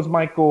sometimes I suppose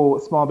might go a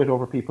small bit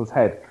over people's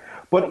head.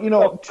 But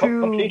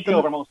completely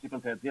over most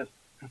people's heads, yes.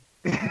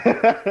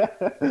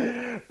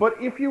 But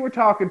if you were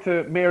talking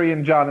to Mary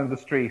and John in the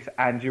street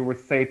and they were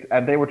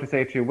to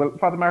say to you, well,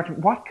 Father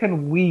Martin, what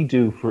can we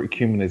do for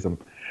ecumenism?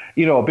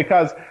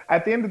 Because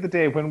at the end of the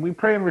day, when we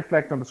pray and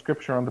reflect on the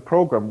Scripture on the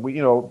program,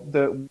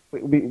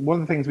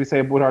 one of the things we say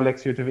about our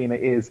Lectio Divina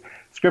is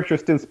Scripture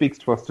still speaks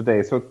to us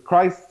today. So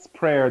Christ's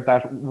prayer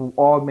that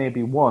all may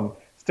be one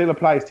still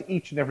applies to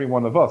each and every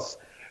one of us.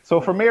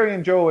 So for Mary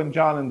and Joe and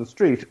John in the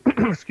street,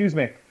 excuse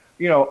me,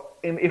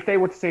 if they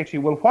were to say to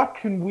you, well, what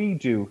can we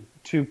do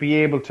to be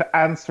able to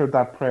answer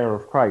that prayer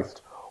of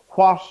Christ?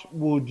 What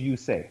would you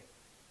say?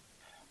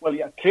 Well,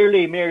 yeah,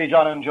 clearly Mary,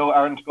 John and Joe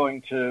aren't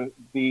going to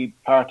be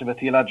part of a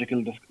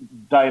theological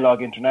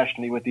dialogue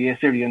internationally with the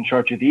Assyrian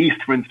Church of the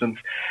East, for instance.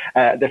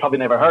 They've probably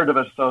never heard of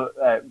it, so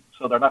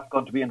they're not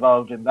going to be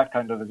involved in that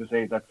kind of, as you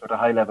say, that sort of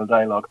high-level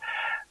dialogue.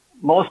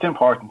 Most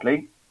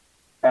importantly,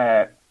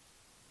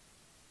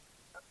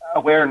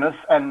 awareness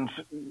and,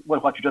 well,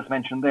 what you just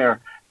mentioned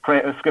there,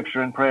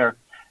 Scripture and prayer.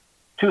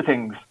 Two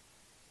things.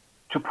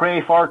 To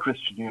pray for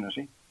Christian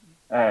unity.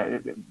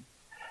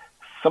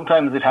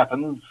 Sometimes it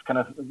happens,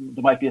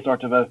 there might be a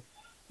sort of an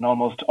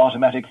almost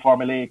automatic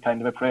formulaic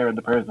kind of a prayer in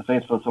the prayers of the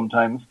faithful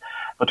sometimes,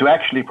 but to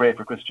actually pray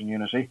for Christian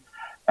unity,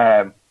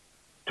 to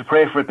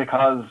pray for it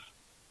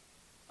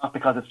not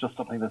because it's just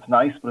something that's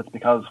nice, but it's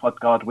because what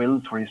God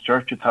wills for his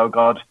church. It's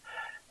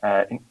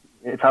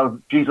how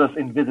Jesus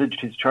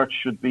envisaged his church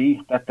should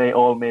be, that they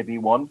all may be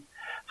one.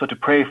 So to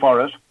pray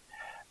for it.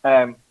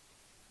 And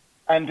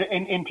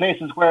in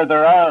places where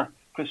there are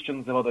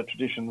Christians of other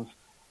traditions,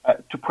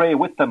 to pray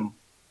with them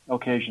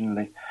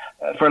occasionally.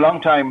 For a long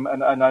time,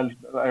 and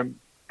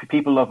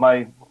people of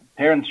my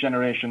parents'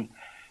 generation,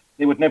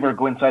 they would never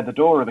go inside the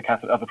door of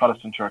a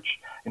Protestant church.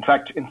 In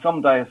fact, in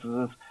some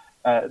dioceses,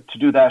 to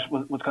do that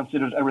was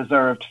considered a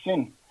reserved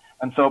sin.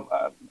 And so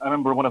I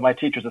remember one of my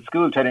teachers at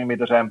school telling me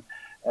that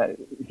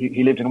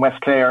he lived in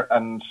West Clare,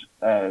 and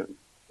a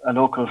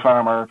local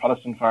farmer,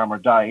 Protestant farmer,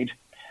 died,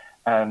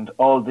 and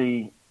all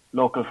the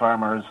local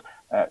farmers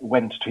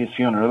went to his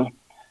funeral.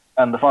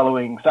 And the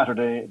following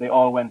Saturday, they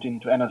all went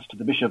into Ennis to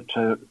the bishop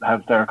to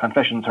have their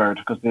confessions heard,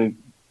 because they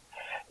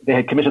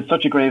had committed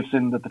such a grave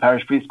sin that the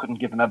parish priest couldn't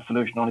give an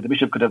absolution. Only the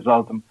bishop could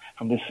absolve them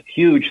from this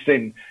huge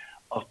sin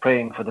of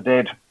praying for the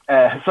dead.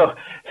 So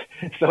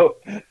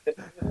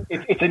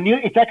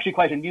it's actually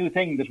quite a new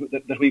thing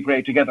that we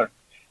pray together.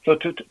 So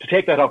to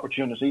take that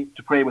opportunity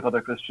to pray with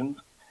other Christians.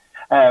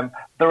 There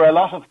are a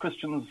lot of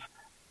Christians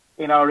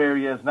in our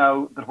areas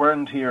now that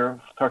weren't here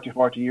 30,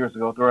 40 years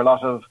ago. There are a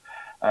lot of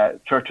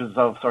churches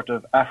of sort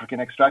of African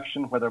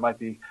extraction where there might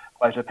be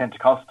quite a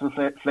Pentecostal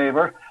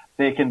flavour.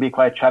 They can be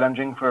quite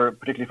challenging,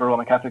 particularly for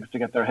Roman Catholics, to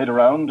get their head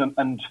around,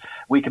 and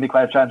we can be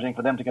quite challenging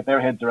for them to get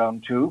their heads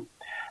around too.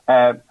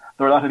 There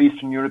are a lot of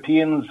Eastern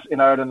Europeans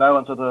in Ireland now,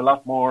 and so there are a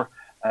lot more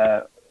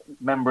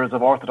members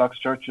of Orthodox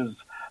churches.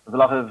 There's a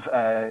lot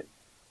of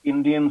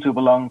Indians who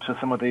belong to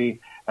some of the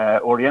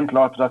Oriental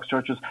Orthodox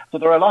churches. So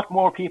there are a lot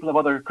more people of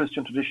other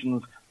Christian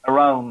traditions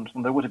around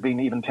than there would have been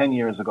even 10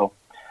 years ago.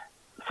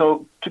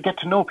 So to get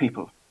to know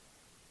people,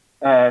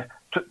 to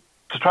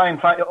try and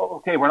find,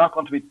 okay, we're not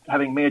going to be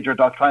having major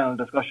doctrinal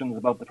discussions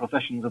about the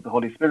processions of the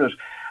Holy Spirit,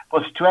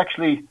 but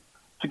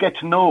to get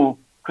to know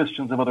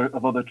Christians of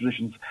other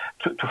traditions,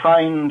 to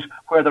find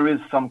where there is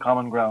some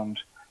common ground,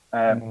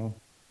 to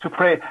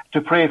pray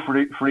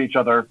for each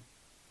other.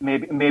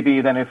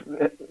 Maybe then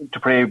to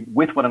pray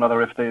with one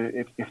another if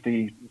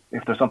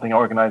there's something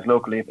organised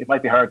locally. It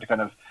might be hard to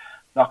kind of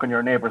knock on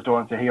your neighbour's door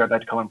and say, "Hey, I'd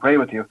like to come and pray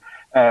with you."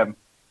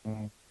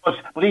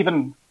 But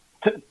even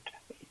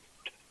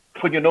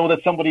when you know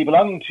that somebody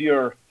belonging to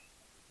your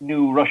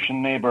new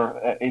Russian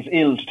neighbour is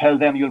ill, to tell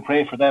them you'll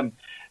pray for them.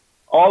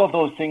 All of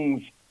those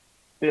things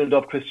build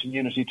up Christian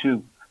unity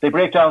too. They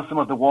break down some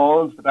of the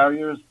walls, the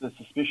barriers, the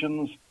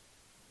suspicions,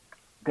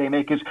 they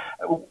make it.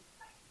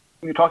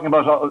 You're talking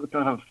about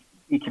kind of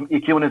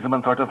ecumenism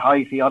and sort of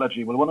high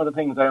theology. Well, one of the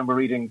things I remember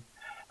reading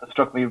that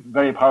struck me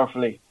very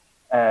powerfully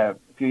a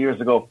few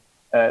years ago,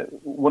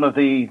 one of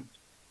the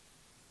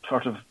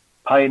sort of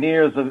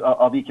pioneers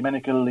of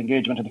ecumenical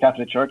engagement in the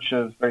Catholic Church,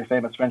 a very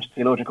famous French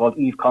theologian called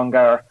Yves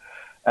Congar,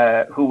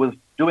 who was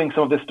doing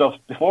some of this stuff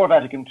before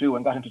Vatican II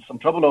and got into some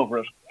trouble over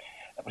it.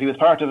 But he was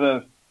part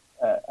of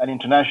an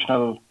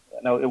international,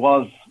 now it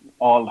was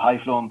all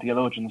high-flown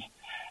theologians,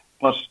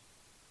 but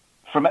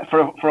for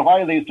a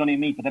while they used to only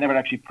meet, but they never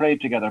actually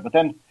prayed together. But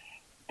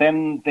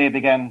then they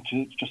began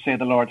to just say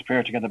the Lord's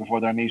Prayer together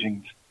before their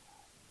meetings.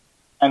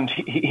 And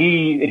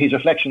he in his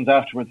reflections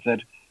afterwards,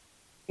 said,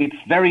 it's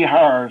very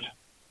hard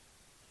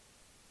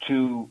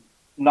to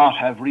not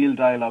have real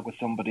dialogue with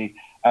somebody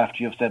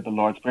after you've said the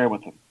Lord's Prayer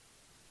with them.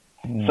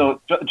 Mm. So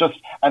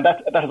and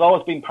that has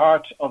always been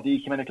part of the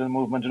ecumenical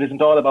movement. It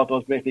isn't all about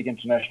those great big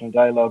international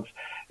dialogues.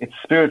 It's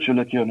spiritual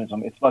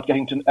ecumenism. It's about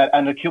getting to,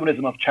 and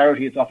ecumenism of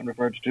charity it's often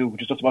referred to,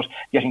 which is just about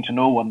getting to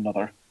know one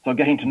another. So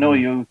getting to know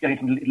you, getting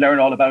to learn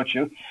all about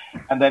you,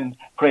 and then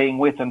praying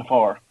with and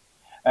for.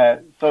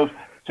 So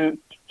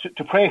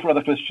to pray for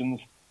other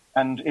Christians,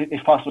 and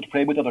if possible to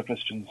pray with other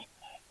Christians,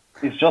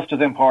 is just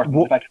as important.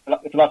 In fact,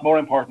 it's a lot more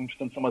important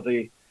than some of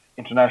the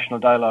international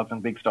dialogues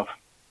and big stuff.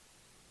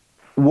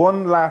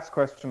 One last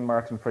question,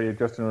 Martin, for you,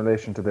 just in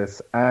relation to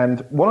this.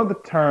 And one of the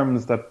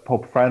terms that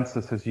Pope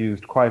Francis has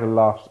used quite a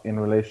lot in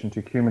relation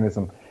to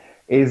ecumenism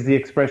is the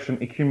expression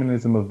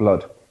ecumenism of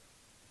blood.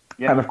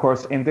 Yeah. And of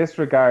course, in this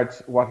regard,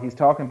 what he's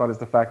talking about is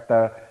the fact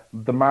that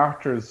the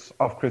martyrs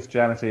of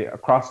Christianity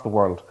across the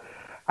world.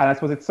 And I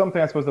suppose it's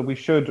something that we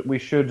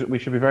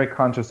should be very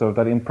conscious of,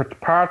 that in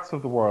parts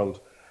of the world,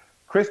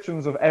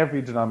 Christians of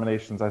every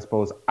denominations, I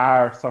suppose,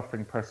 are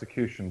suffering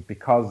persecution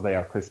because they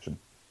are Christian.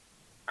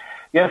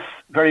 Yes,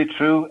 very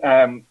true.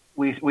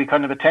 We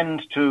kind of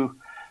tend to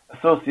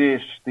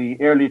associate the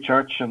early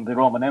church and the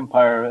Roman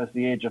Empire as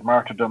the age of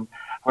martyrdom,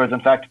 whereas in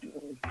fact,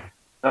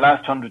 the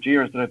last 100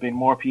 years there have been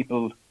more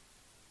people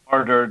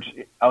murdered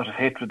out of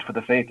hatred for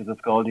the faith, as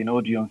it's called, in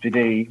odium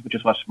fidei, which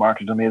is what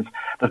martyrdom is.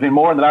 There's been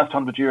more in the last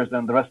 100 years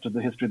than the rest of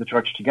the history of the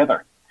church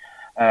together.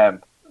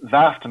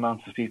 Vast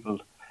amounts of people,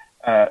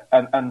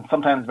 and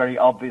sometimes very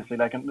obviously,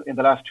 like in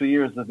the last 2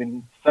 years, there have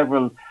been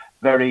several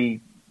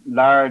very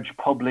large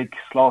public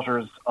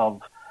slaughters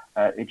of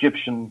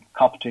Egyptian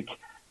Coptic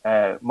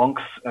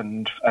monks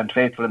and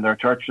faithful in their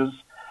churches.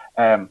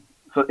 So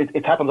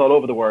it happens all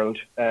over the world.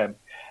 And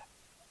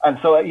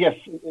so, yes,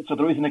 so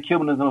there is an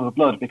ecumenism of the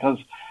blood, because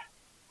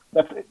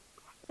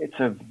it's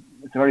a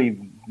very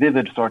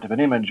vivid sort of an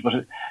image,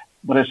 but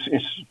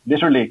it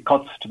literally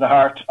cuts to the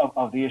heart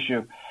of the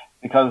issue,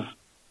 because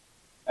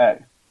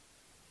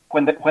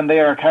when they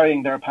are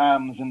carrying their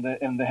palms in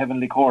the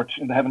heavenly court,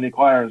 in the heavenly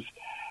choirs,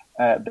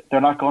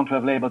 they're not going to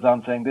have labels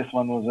on saying this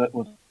one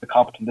was a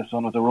Copt and this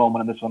one was a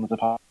Roman and this one was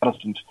a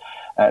Protestant.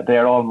 They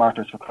are all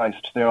martyrs for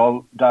Christ. They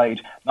all died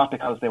not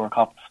because they were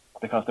Copts,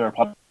 because they were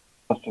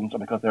Protestants, or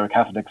because they were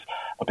Catholics,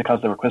 but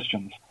because they were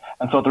Christians.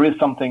 And so there is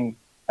something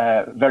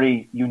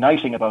very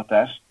uniting about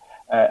that,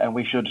 and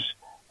we should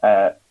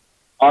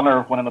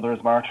honour one another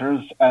as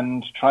martyrs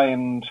and try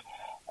and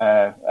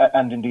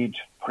indeed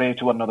pray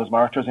to one another's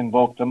martyrs,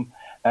 invoke them,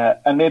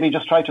 and maybe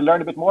just try to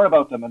learn a bit more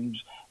about them and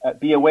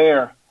be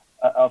aware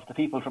of the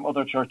people from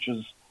other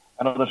churches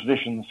and other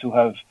traditions who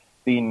have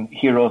been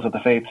heroes of the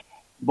faith,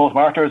 both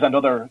martyrs and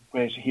other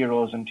great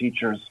heroes and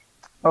teachers.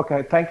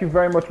 Okay, thank you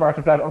very much,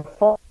 Martin, for that.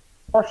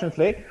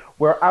 Unfortunately,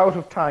 we're out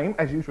of time,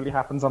 as usually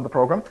happens on the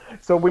programme,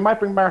 so we might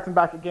bring Martin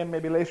back again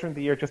maybe later in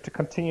the year just to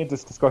continue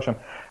this discussion.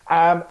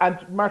 And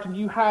Martin,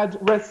 you had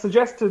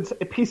suggested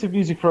a piece of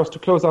music for us to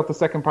close out the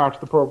second part of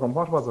the programme.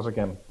 What was it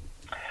again?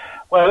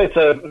 Well, it's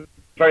a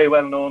very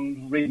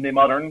well-known, reasonably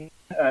modern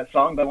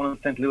song by one of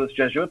the St. Louis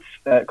Jesuits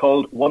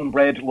called "One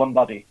Bread, One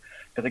Body,"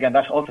 because again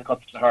that also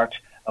cuts to the heart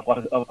of what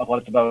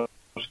it's about,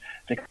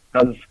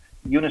 because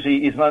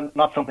unity is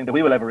not something that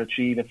we will ever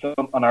achieve. It's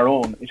on our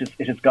own. It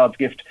is God's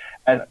gift,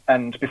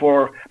 and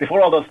before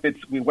all those bits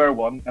we were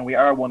one, and we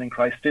are one in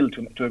Christ still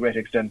to a great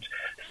extent.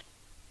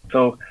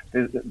 So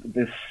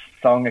this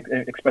song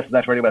expresses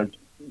that very well.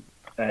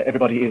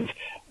 Everybody is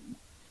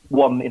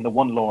one in the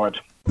one Lord.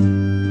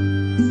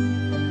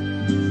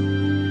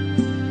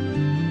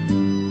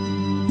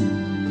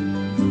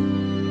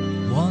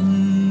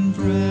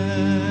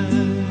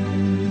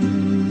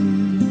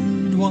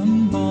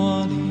 One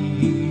body,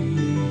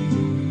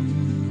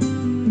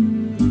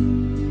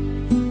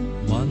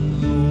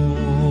 one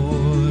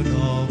Lord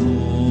of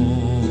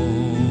all,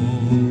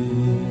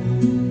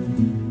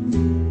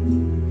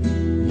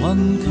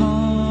 one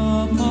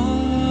cup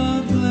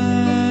of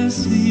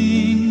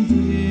blessing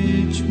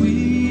which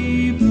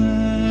we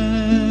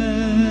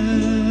bless.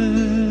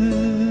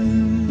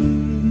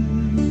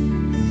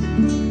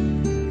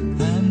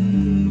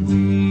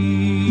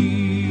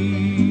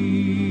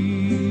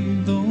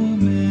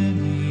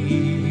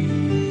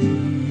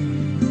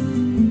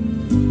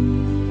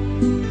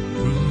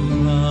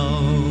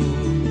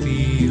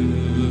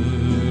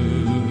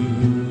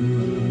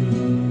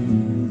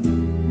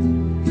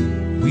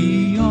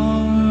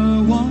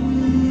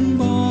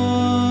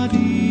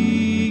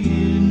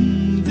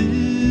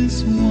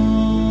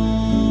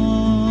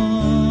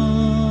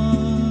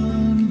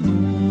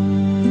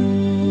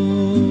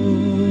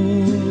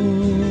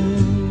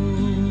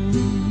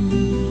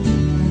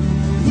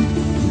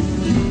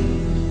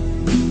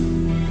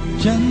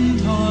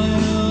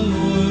 Gentile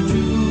or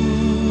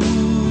Jew,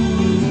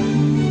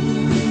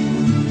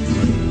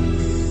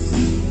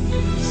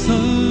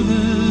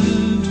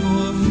 servant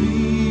or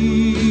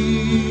free,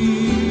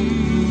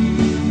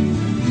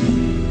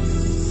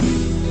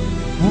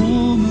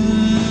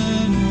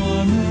 woman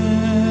or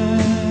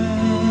man,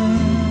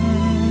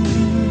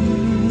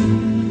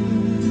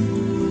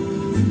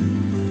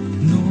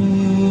 no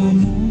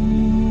more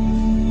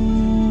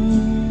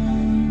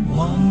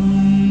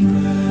one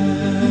bread,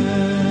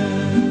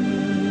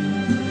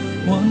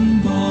 one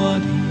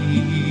body,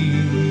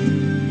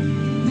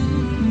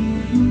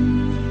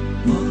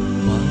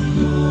 one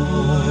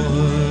Lord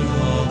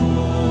of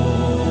all,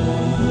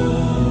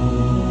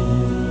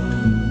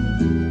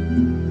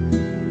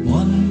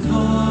 one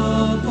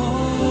cup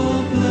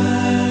of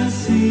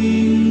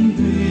blessing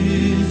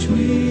which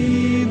we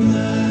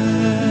bless,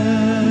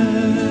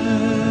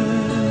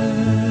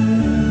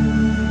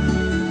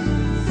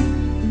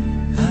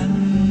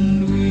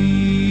 and we,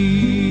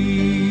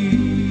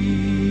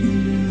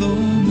 though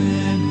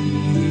many,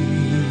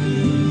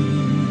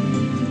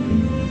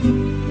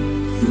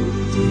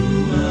 throughout the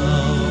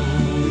earth,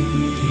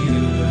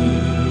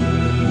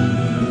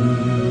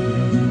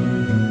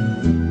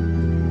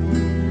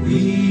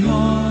 we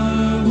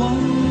are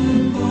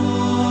one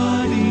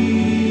body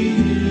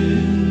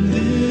in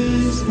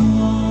this one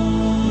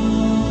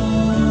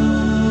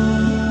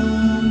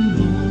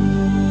Lord.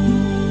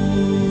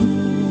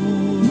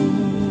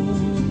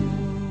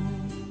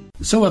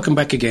 So welcome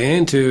back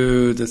again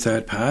to the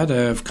third part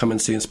of Come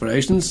and See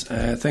Inspirations.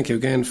 Thank you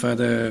again,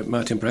 Father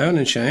Martin Brown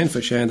and Shane,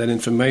 for sharing that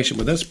information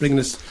with us, bringing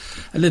us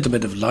a little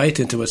bit of light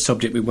into a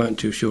subject we weren't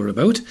too sure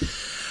about.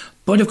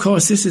 But of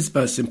course, this is the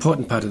most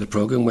important part of the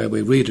programme, where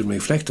we read and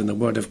reflect on the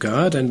Word of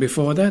God. And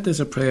before that, there's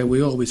a prayer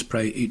we always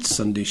pray each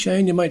Sunday.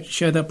 Shane, you might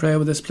share that prayer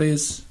with us,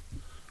 please.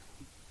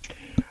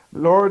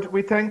 Lord,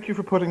 we thank you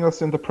for putting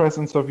us in the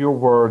presence of your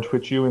word,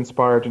 which you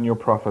inspired in your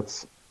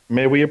prophets.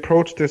 May we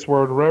approach this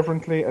word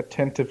reverently,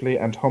 attentively,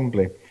 and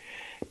humbly.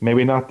 May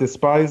we not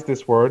despise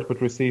this word,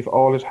 but receive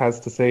all it has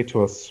to say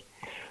to us.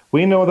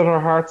 We know that our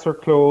hearts are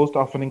closed,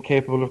 often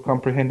incapable of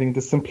comprehending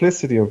the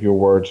simplicity of your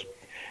word.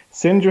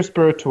 Send your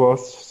Spirit to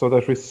us, so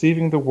that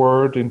receiving the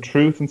word in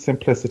truth and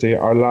simplicity,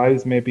 our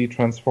lives may be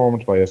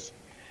transformed by it.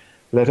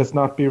 Let us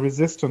not be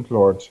resistant,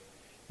 Lord.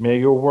 May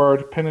your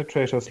word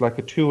penetrate us like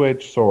a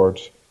two-edged sword.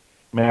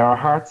 May our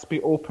hearts be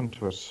open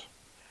to it.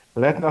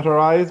 Let not our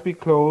eyes be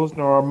closed,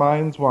 nor our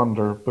minds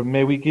wander, but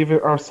may we give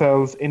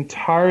ourselves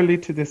entirely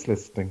to this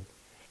listening.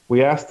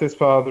 We ask this,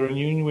 Father, in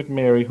union with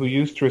Mary, who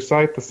used to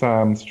recite the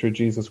Psalms, through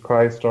Jesus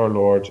Christ our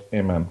Lord.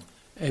 Amen.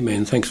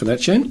 Amen. Thanks for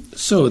that, Shane.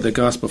 So the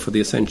Gospel for the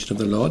Ascension of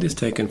the Lord is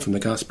taken from the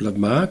Gospel of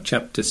Mark,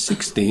 chapter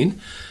 16,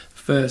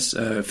 verse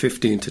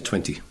 15 to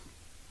 20.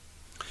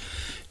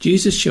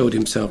 Jesus showed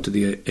himself to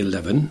the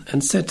 11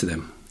 and said to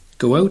them,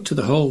 "Go out to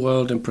the whole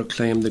world and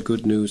proclaim the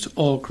good news to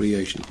all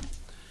creation.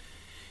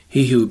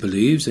 He who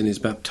believes and is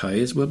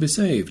baptized will be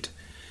saved.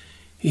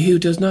 He who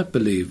does not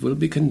believe will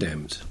be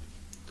condemned.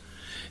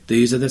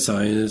 These are the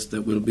signs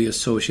that will be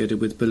associated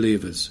with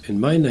believers. In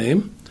my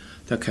name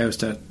they'll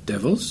cast out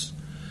devils.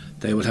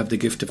 They will have the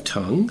gift of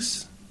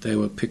tongues. They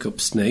will pick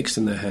up snakes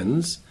in their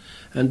hands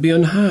and be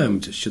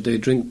unharmed should they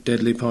drink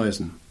deadly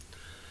poison.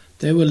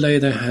 They will lay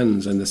their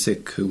hands on the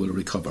sick who will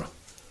recover."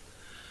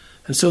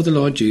 And so the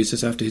Lord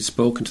Jesus, after he had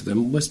spoken to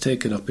them, was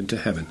taken up into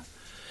heaven.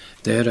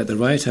 There at the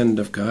right hand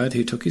of God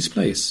he took his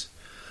place,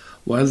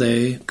 while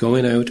they,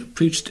 going out,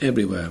 preached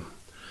everywhere,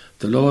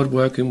 the Lord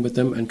working with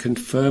them and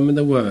confirming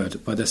the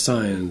word by the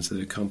signs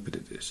that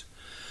accompanied it.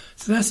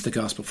 So that's the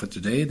Gospel for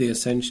today, the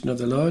Ascension of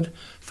the Lord.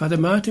 Father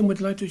Martin would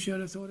like to share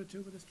a thought or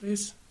two with us,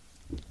 please.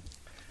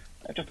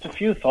 Just a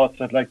few thoughts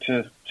I'd like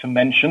to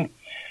mention.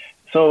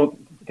 So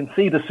you can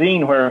see the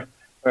scene where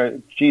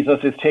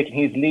Jesus is taking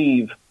his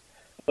leave.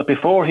 But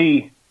before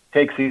he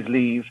takes his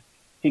leave,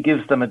 he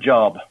gives them a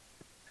job.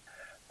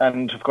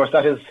 And, of course,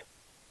 that is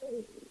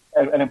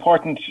an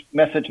important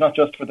message, not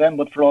just for them,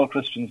 but for all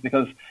Christians,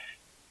 because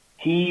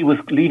he was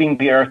leaving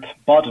the earth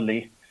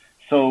bodily,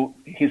 so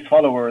his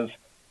followers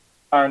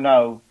are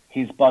now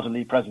his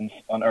bodily presence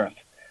on earth.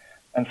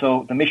 And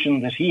so the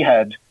mission that he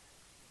had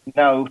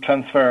now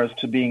transfers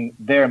to being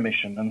their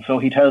mission. And so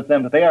he tells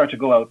them that they are to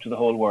go out to the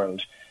whole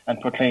world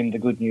and proclaim the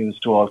good news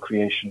to all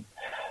creation.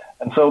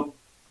 And so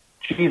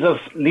Jesus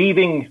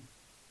leaving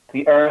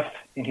the earth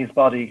in his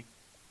body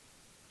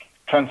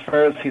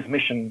transfers his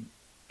mission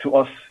to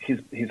us,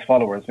 his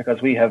followers, because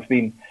we have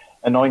been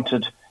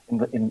anointed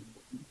in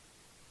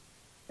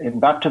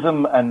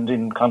baptism and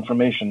in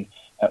confirmation,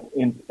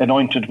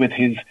 anointed with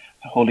his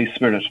Holy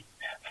Spirit.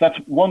 So that's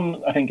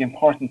one, I think,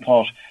 important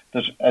thought,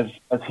 that as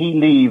he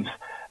leaves,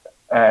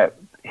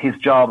 his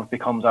job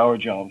becomes our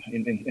job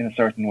in a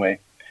certain way.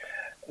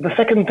 The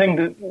second thing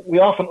that we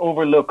often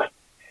overlook,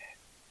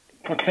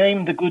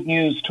 proclaim the good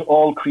news to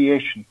all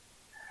creation.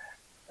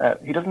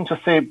 He doesn't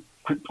just say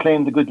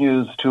proclaim the good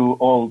news to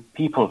all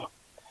people.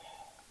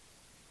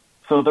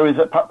 So there is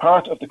a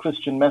part of the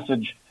Christian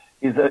message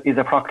is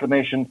a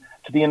proclamation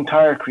to the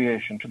entire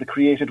creation, to the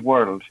created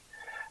world.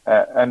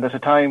 And at a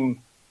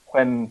time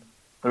when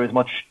there is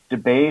much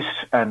debate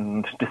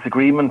and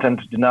disagreement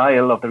and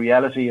denial of the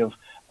reality of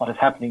what is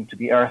happening to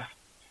the Earth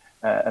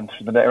and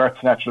to the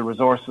Earth's natural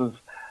resources,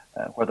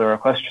 where there are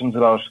questions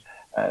about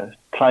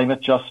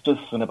climate justice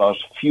and about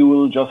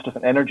fuel justice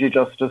and energy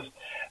justice.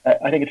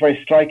 I think it's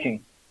very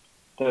striking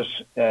that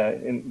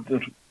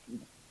that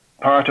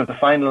part of the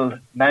final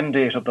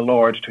mandate of the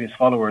Lord to his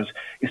followers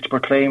is to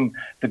proclaim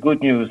the good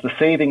news, the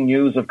saving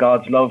news of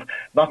God's love,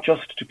 not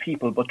just to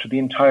people, but to the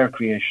entire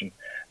creation.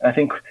 And I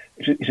think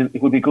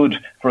it would be good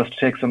for us to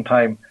take some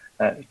time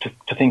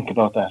to think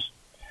about that.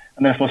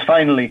 And then I suppose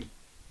finally,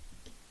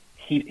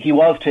 he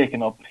was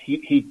taken up.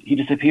 He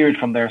disappeared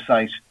from their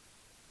sight,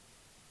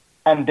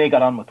 and they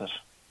got on with it.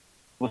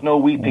 There was no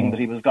weeping that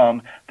he was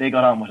gone. They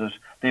got on with it.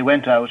 They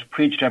went out,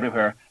 preached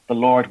everywhere, the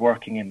Lord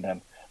working in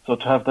them. So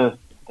to have the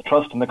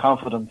trust and the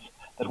confidence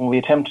that when we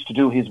attempt to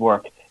do his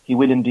work, he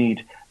will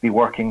indeed be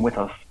working with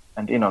us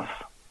and in us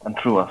and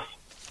through us.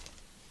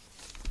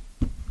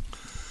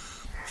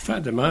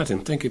 Father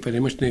Martin, thank you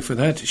very much for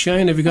that.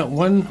 Shane, have you got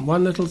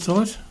one little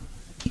thought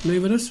to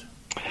leave with us?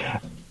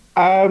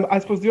 I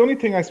suppose the only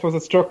thing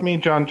that struck me,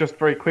 John, just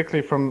very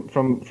quickly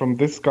from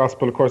this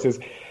gospel, of course, is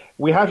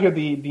we have here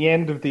the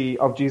end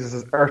of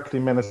Jesus' earthly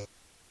ministry.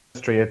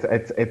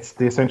 It's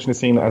the Ascension is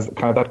seen as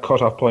kind of that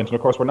cut-off point, and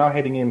of course we're now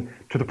heading in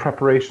to the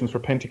preparations for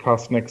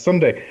Pentecost next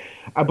Sunday.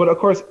 But of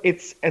course,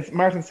 it's, as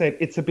Martin said,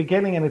 it's a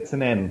beginning and it's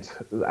an end,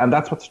 and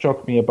that's what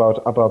struck me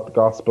about the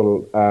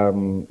gospel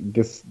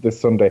this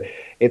Sunday.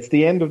 It's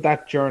the end of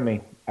that journey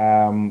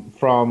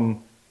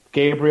from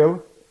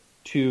Gabriel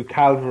to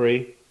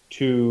Calvary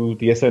to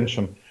the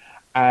Ascension,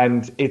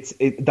 and it's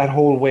that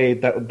whole way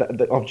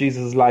that of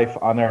Jesus' life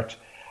on earth,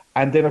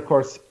 and then of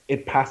course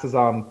it passes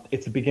on.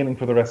 It's a beginning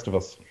for the rest of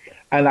us.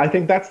 And I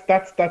think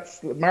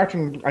that's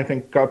Martin, I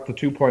think, got the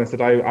 2 points that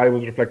I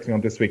was reflecting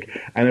on this week,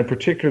 and in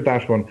particular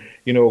that one,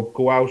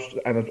 go out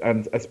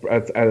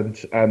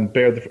and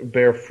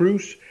bear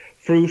fruit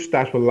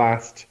that will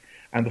last,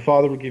 and the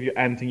Father will give you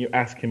anything you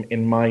ask him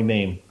in my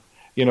name.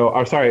 And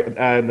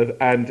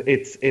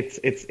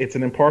it's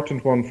an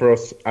important one for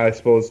us, I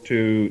suppose,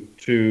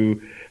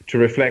 to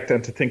reflect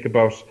and to think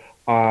about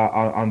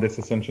on this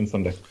Ascension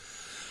Sunday.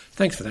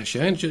 Thanks for that,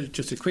 Shane.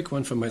 Just a quick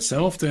one for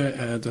myself.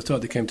 The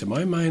thought that came to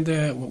my mind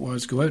there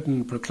was go out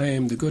and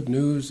proclaim the good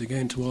news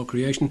again to all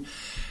creation.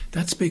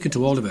 That's speaking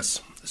to all of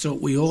us. So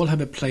we all have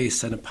a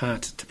place and a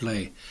part to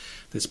play.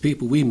 There's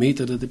people we meet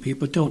that other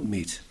people don't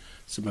meet.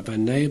 Some of our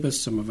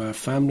neighbours, some of our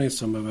family,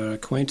 some of our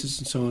acquaintances,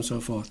 and so on and so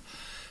forth.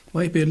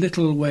 Might be a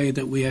little way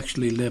that we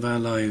actually live our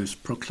lives,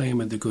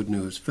 proclaiming the good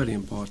news. Very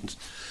important.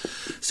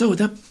 So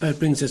that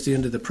brings us to the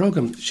end of the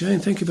programme. Shane,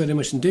 thank you very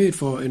much indeed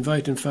for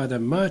inviting Father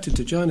Martin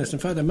to join us.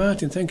 And Father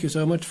Martin, thank you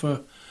so much for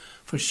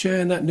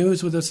sharing that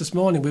news with us this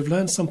morning. We've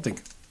learned something.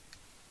 It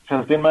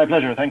has been my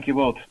pleasure. Thank you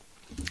both.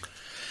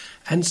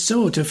 And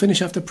so, to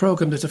finish off the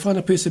programme, there's a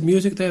final piece of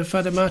music there.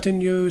 Father Martin,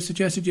 you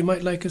suggested you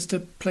might like us to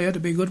play out.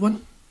 It'd be a good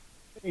one.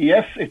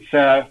 Yes, it's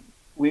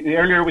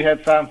earlier we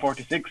had Psalm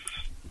 46.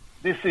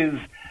 This is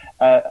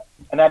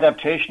an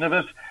adaptation of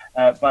it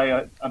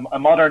by a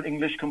modern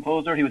English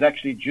composer. He was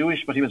actually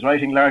Jewish, but he was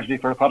writing largely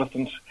for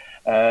Protestant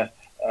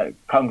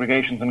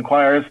congregations and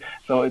choirs,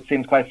 so it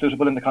seems quite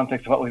suitable in the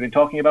context of what we've been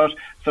talking about.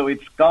 So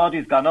it's God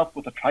is Gone Up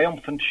with a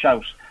Triumphant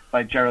Shout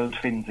by Gerald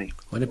Finzi.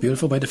 What a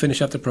beautiful way to finish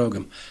up the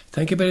programme.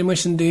 Thank you very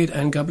much indeed,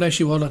 and God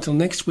bless you all until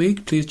next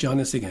week. Please join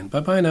us again.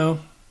 Bye-bye now.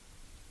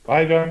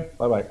 Bye, John.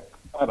 Bye-bye.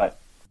 Bye-bye.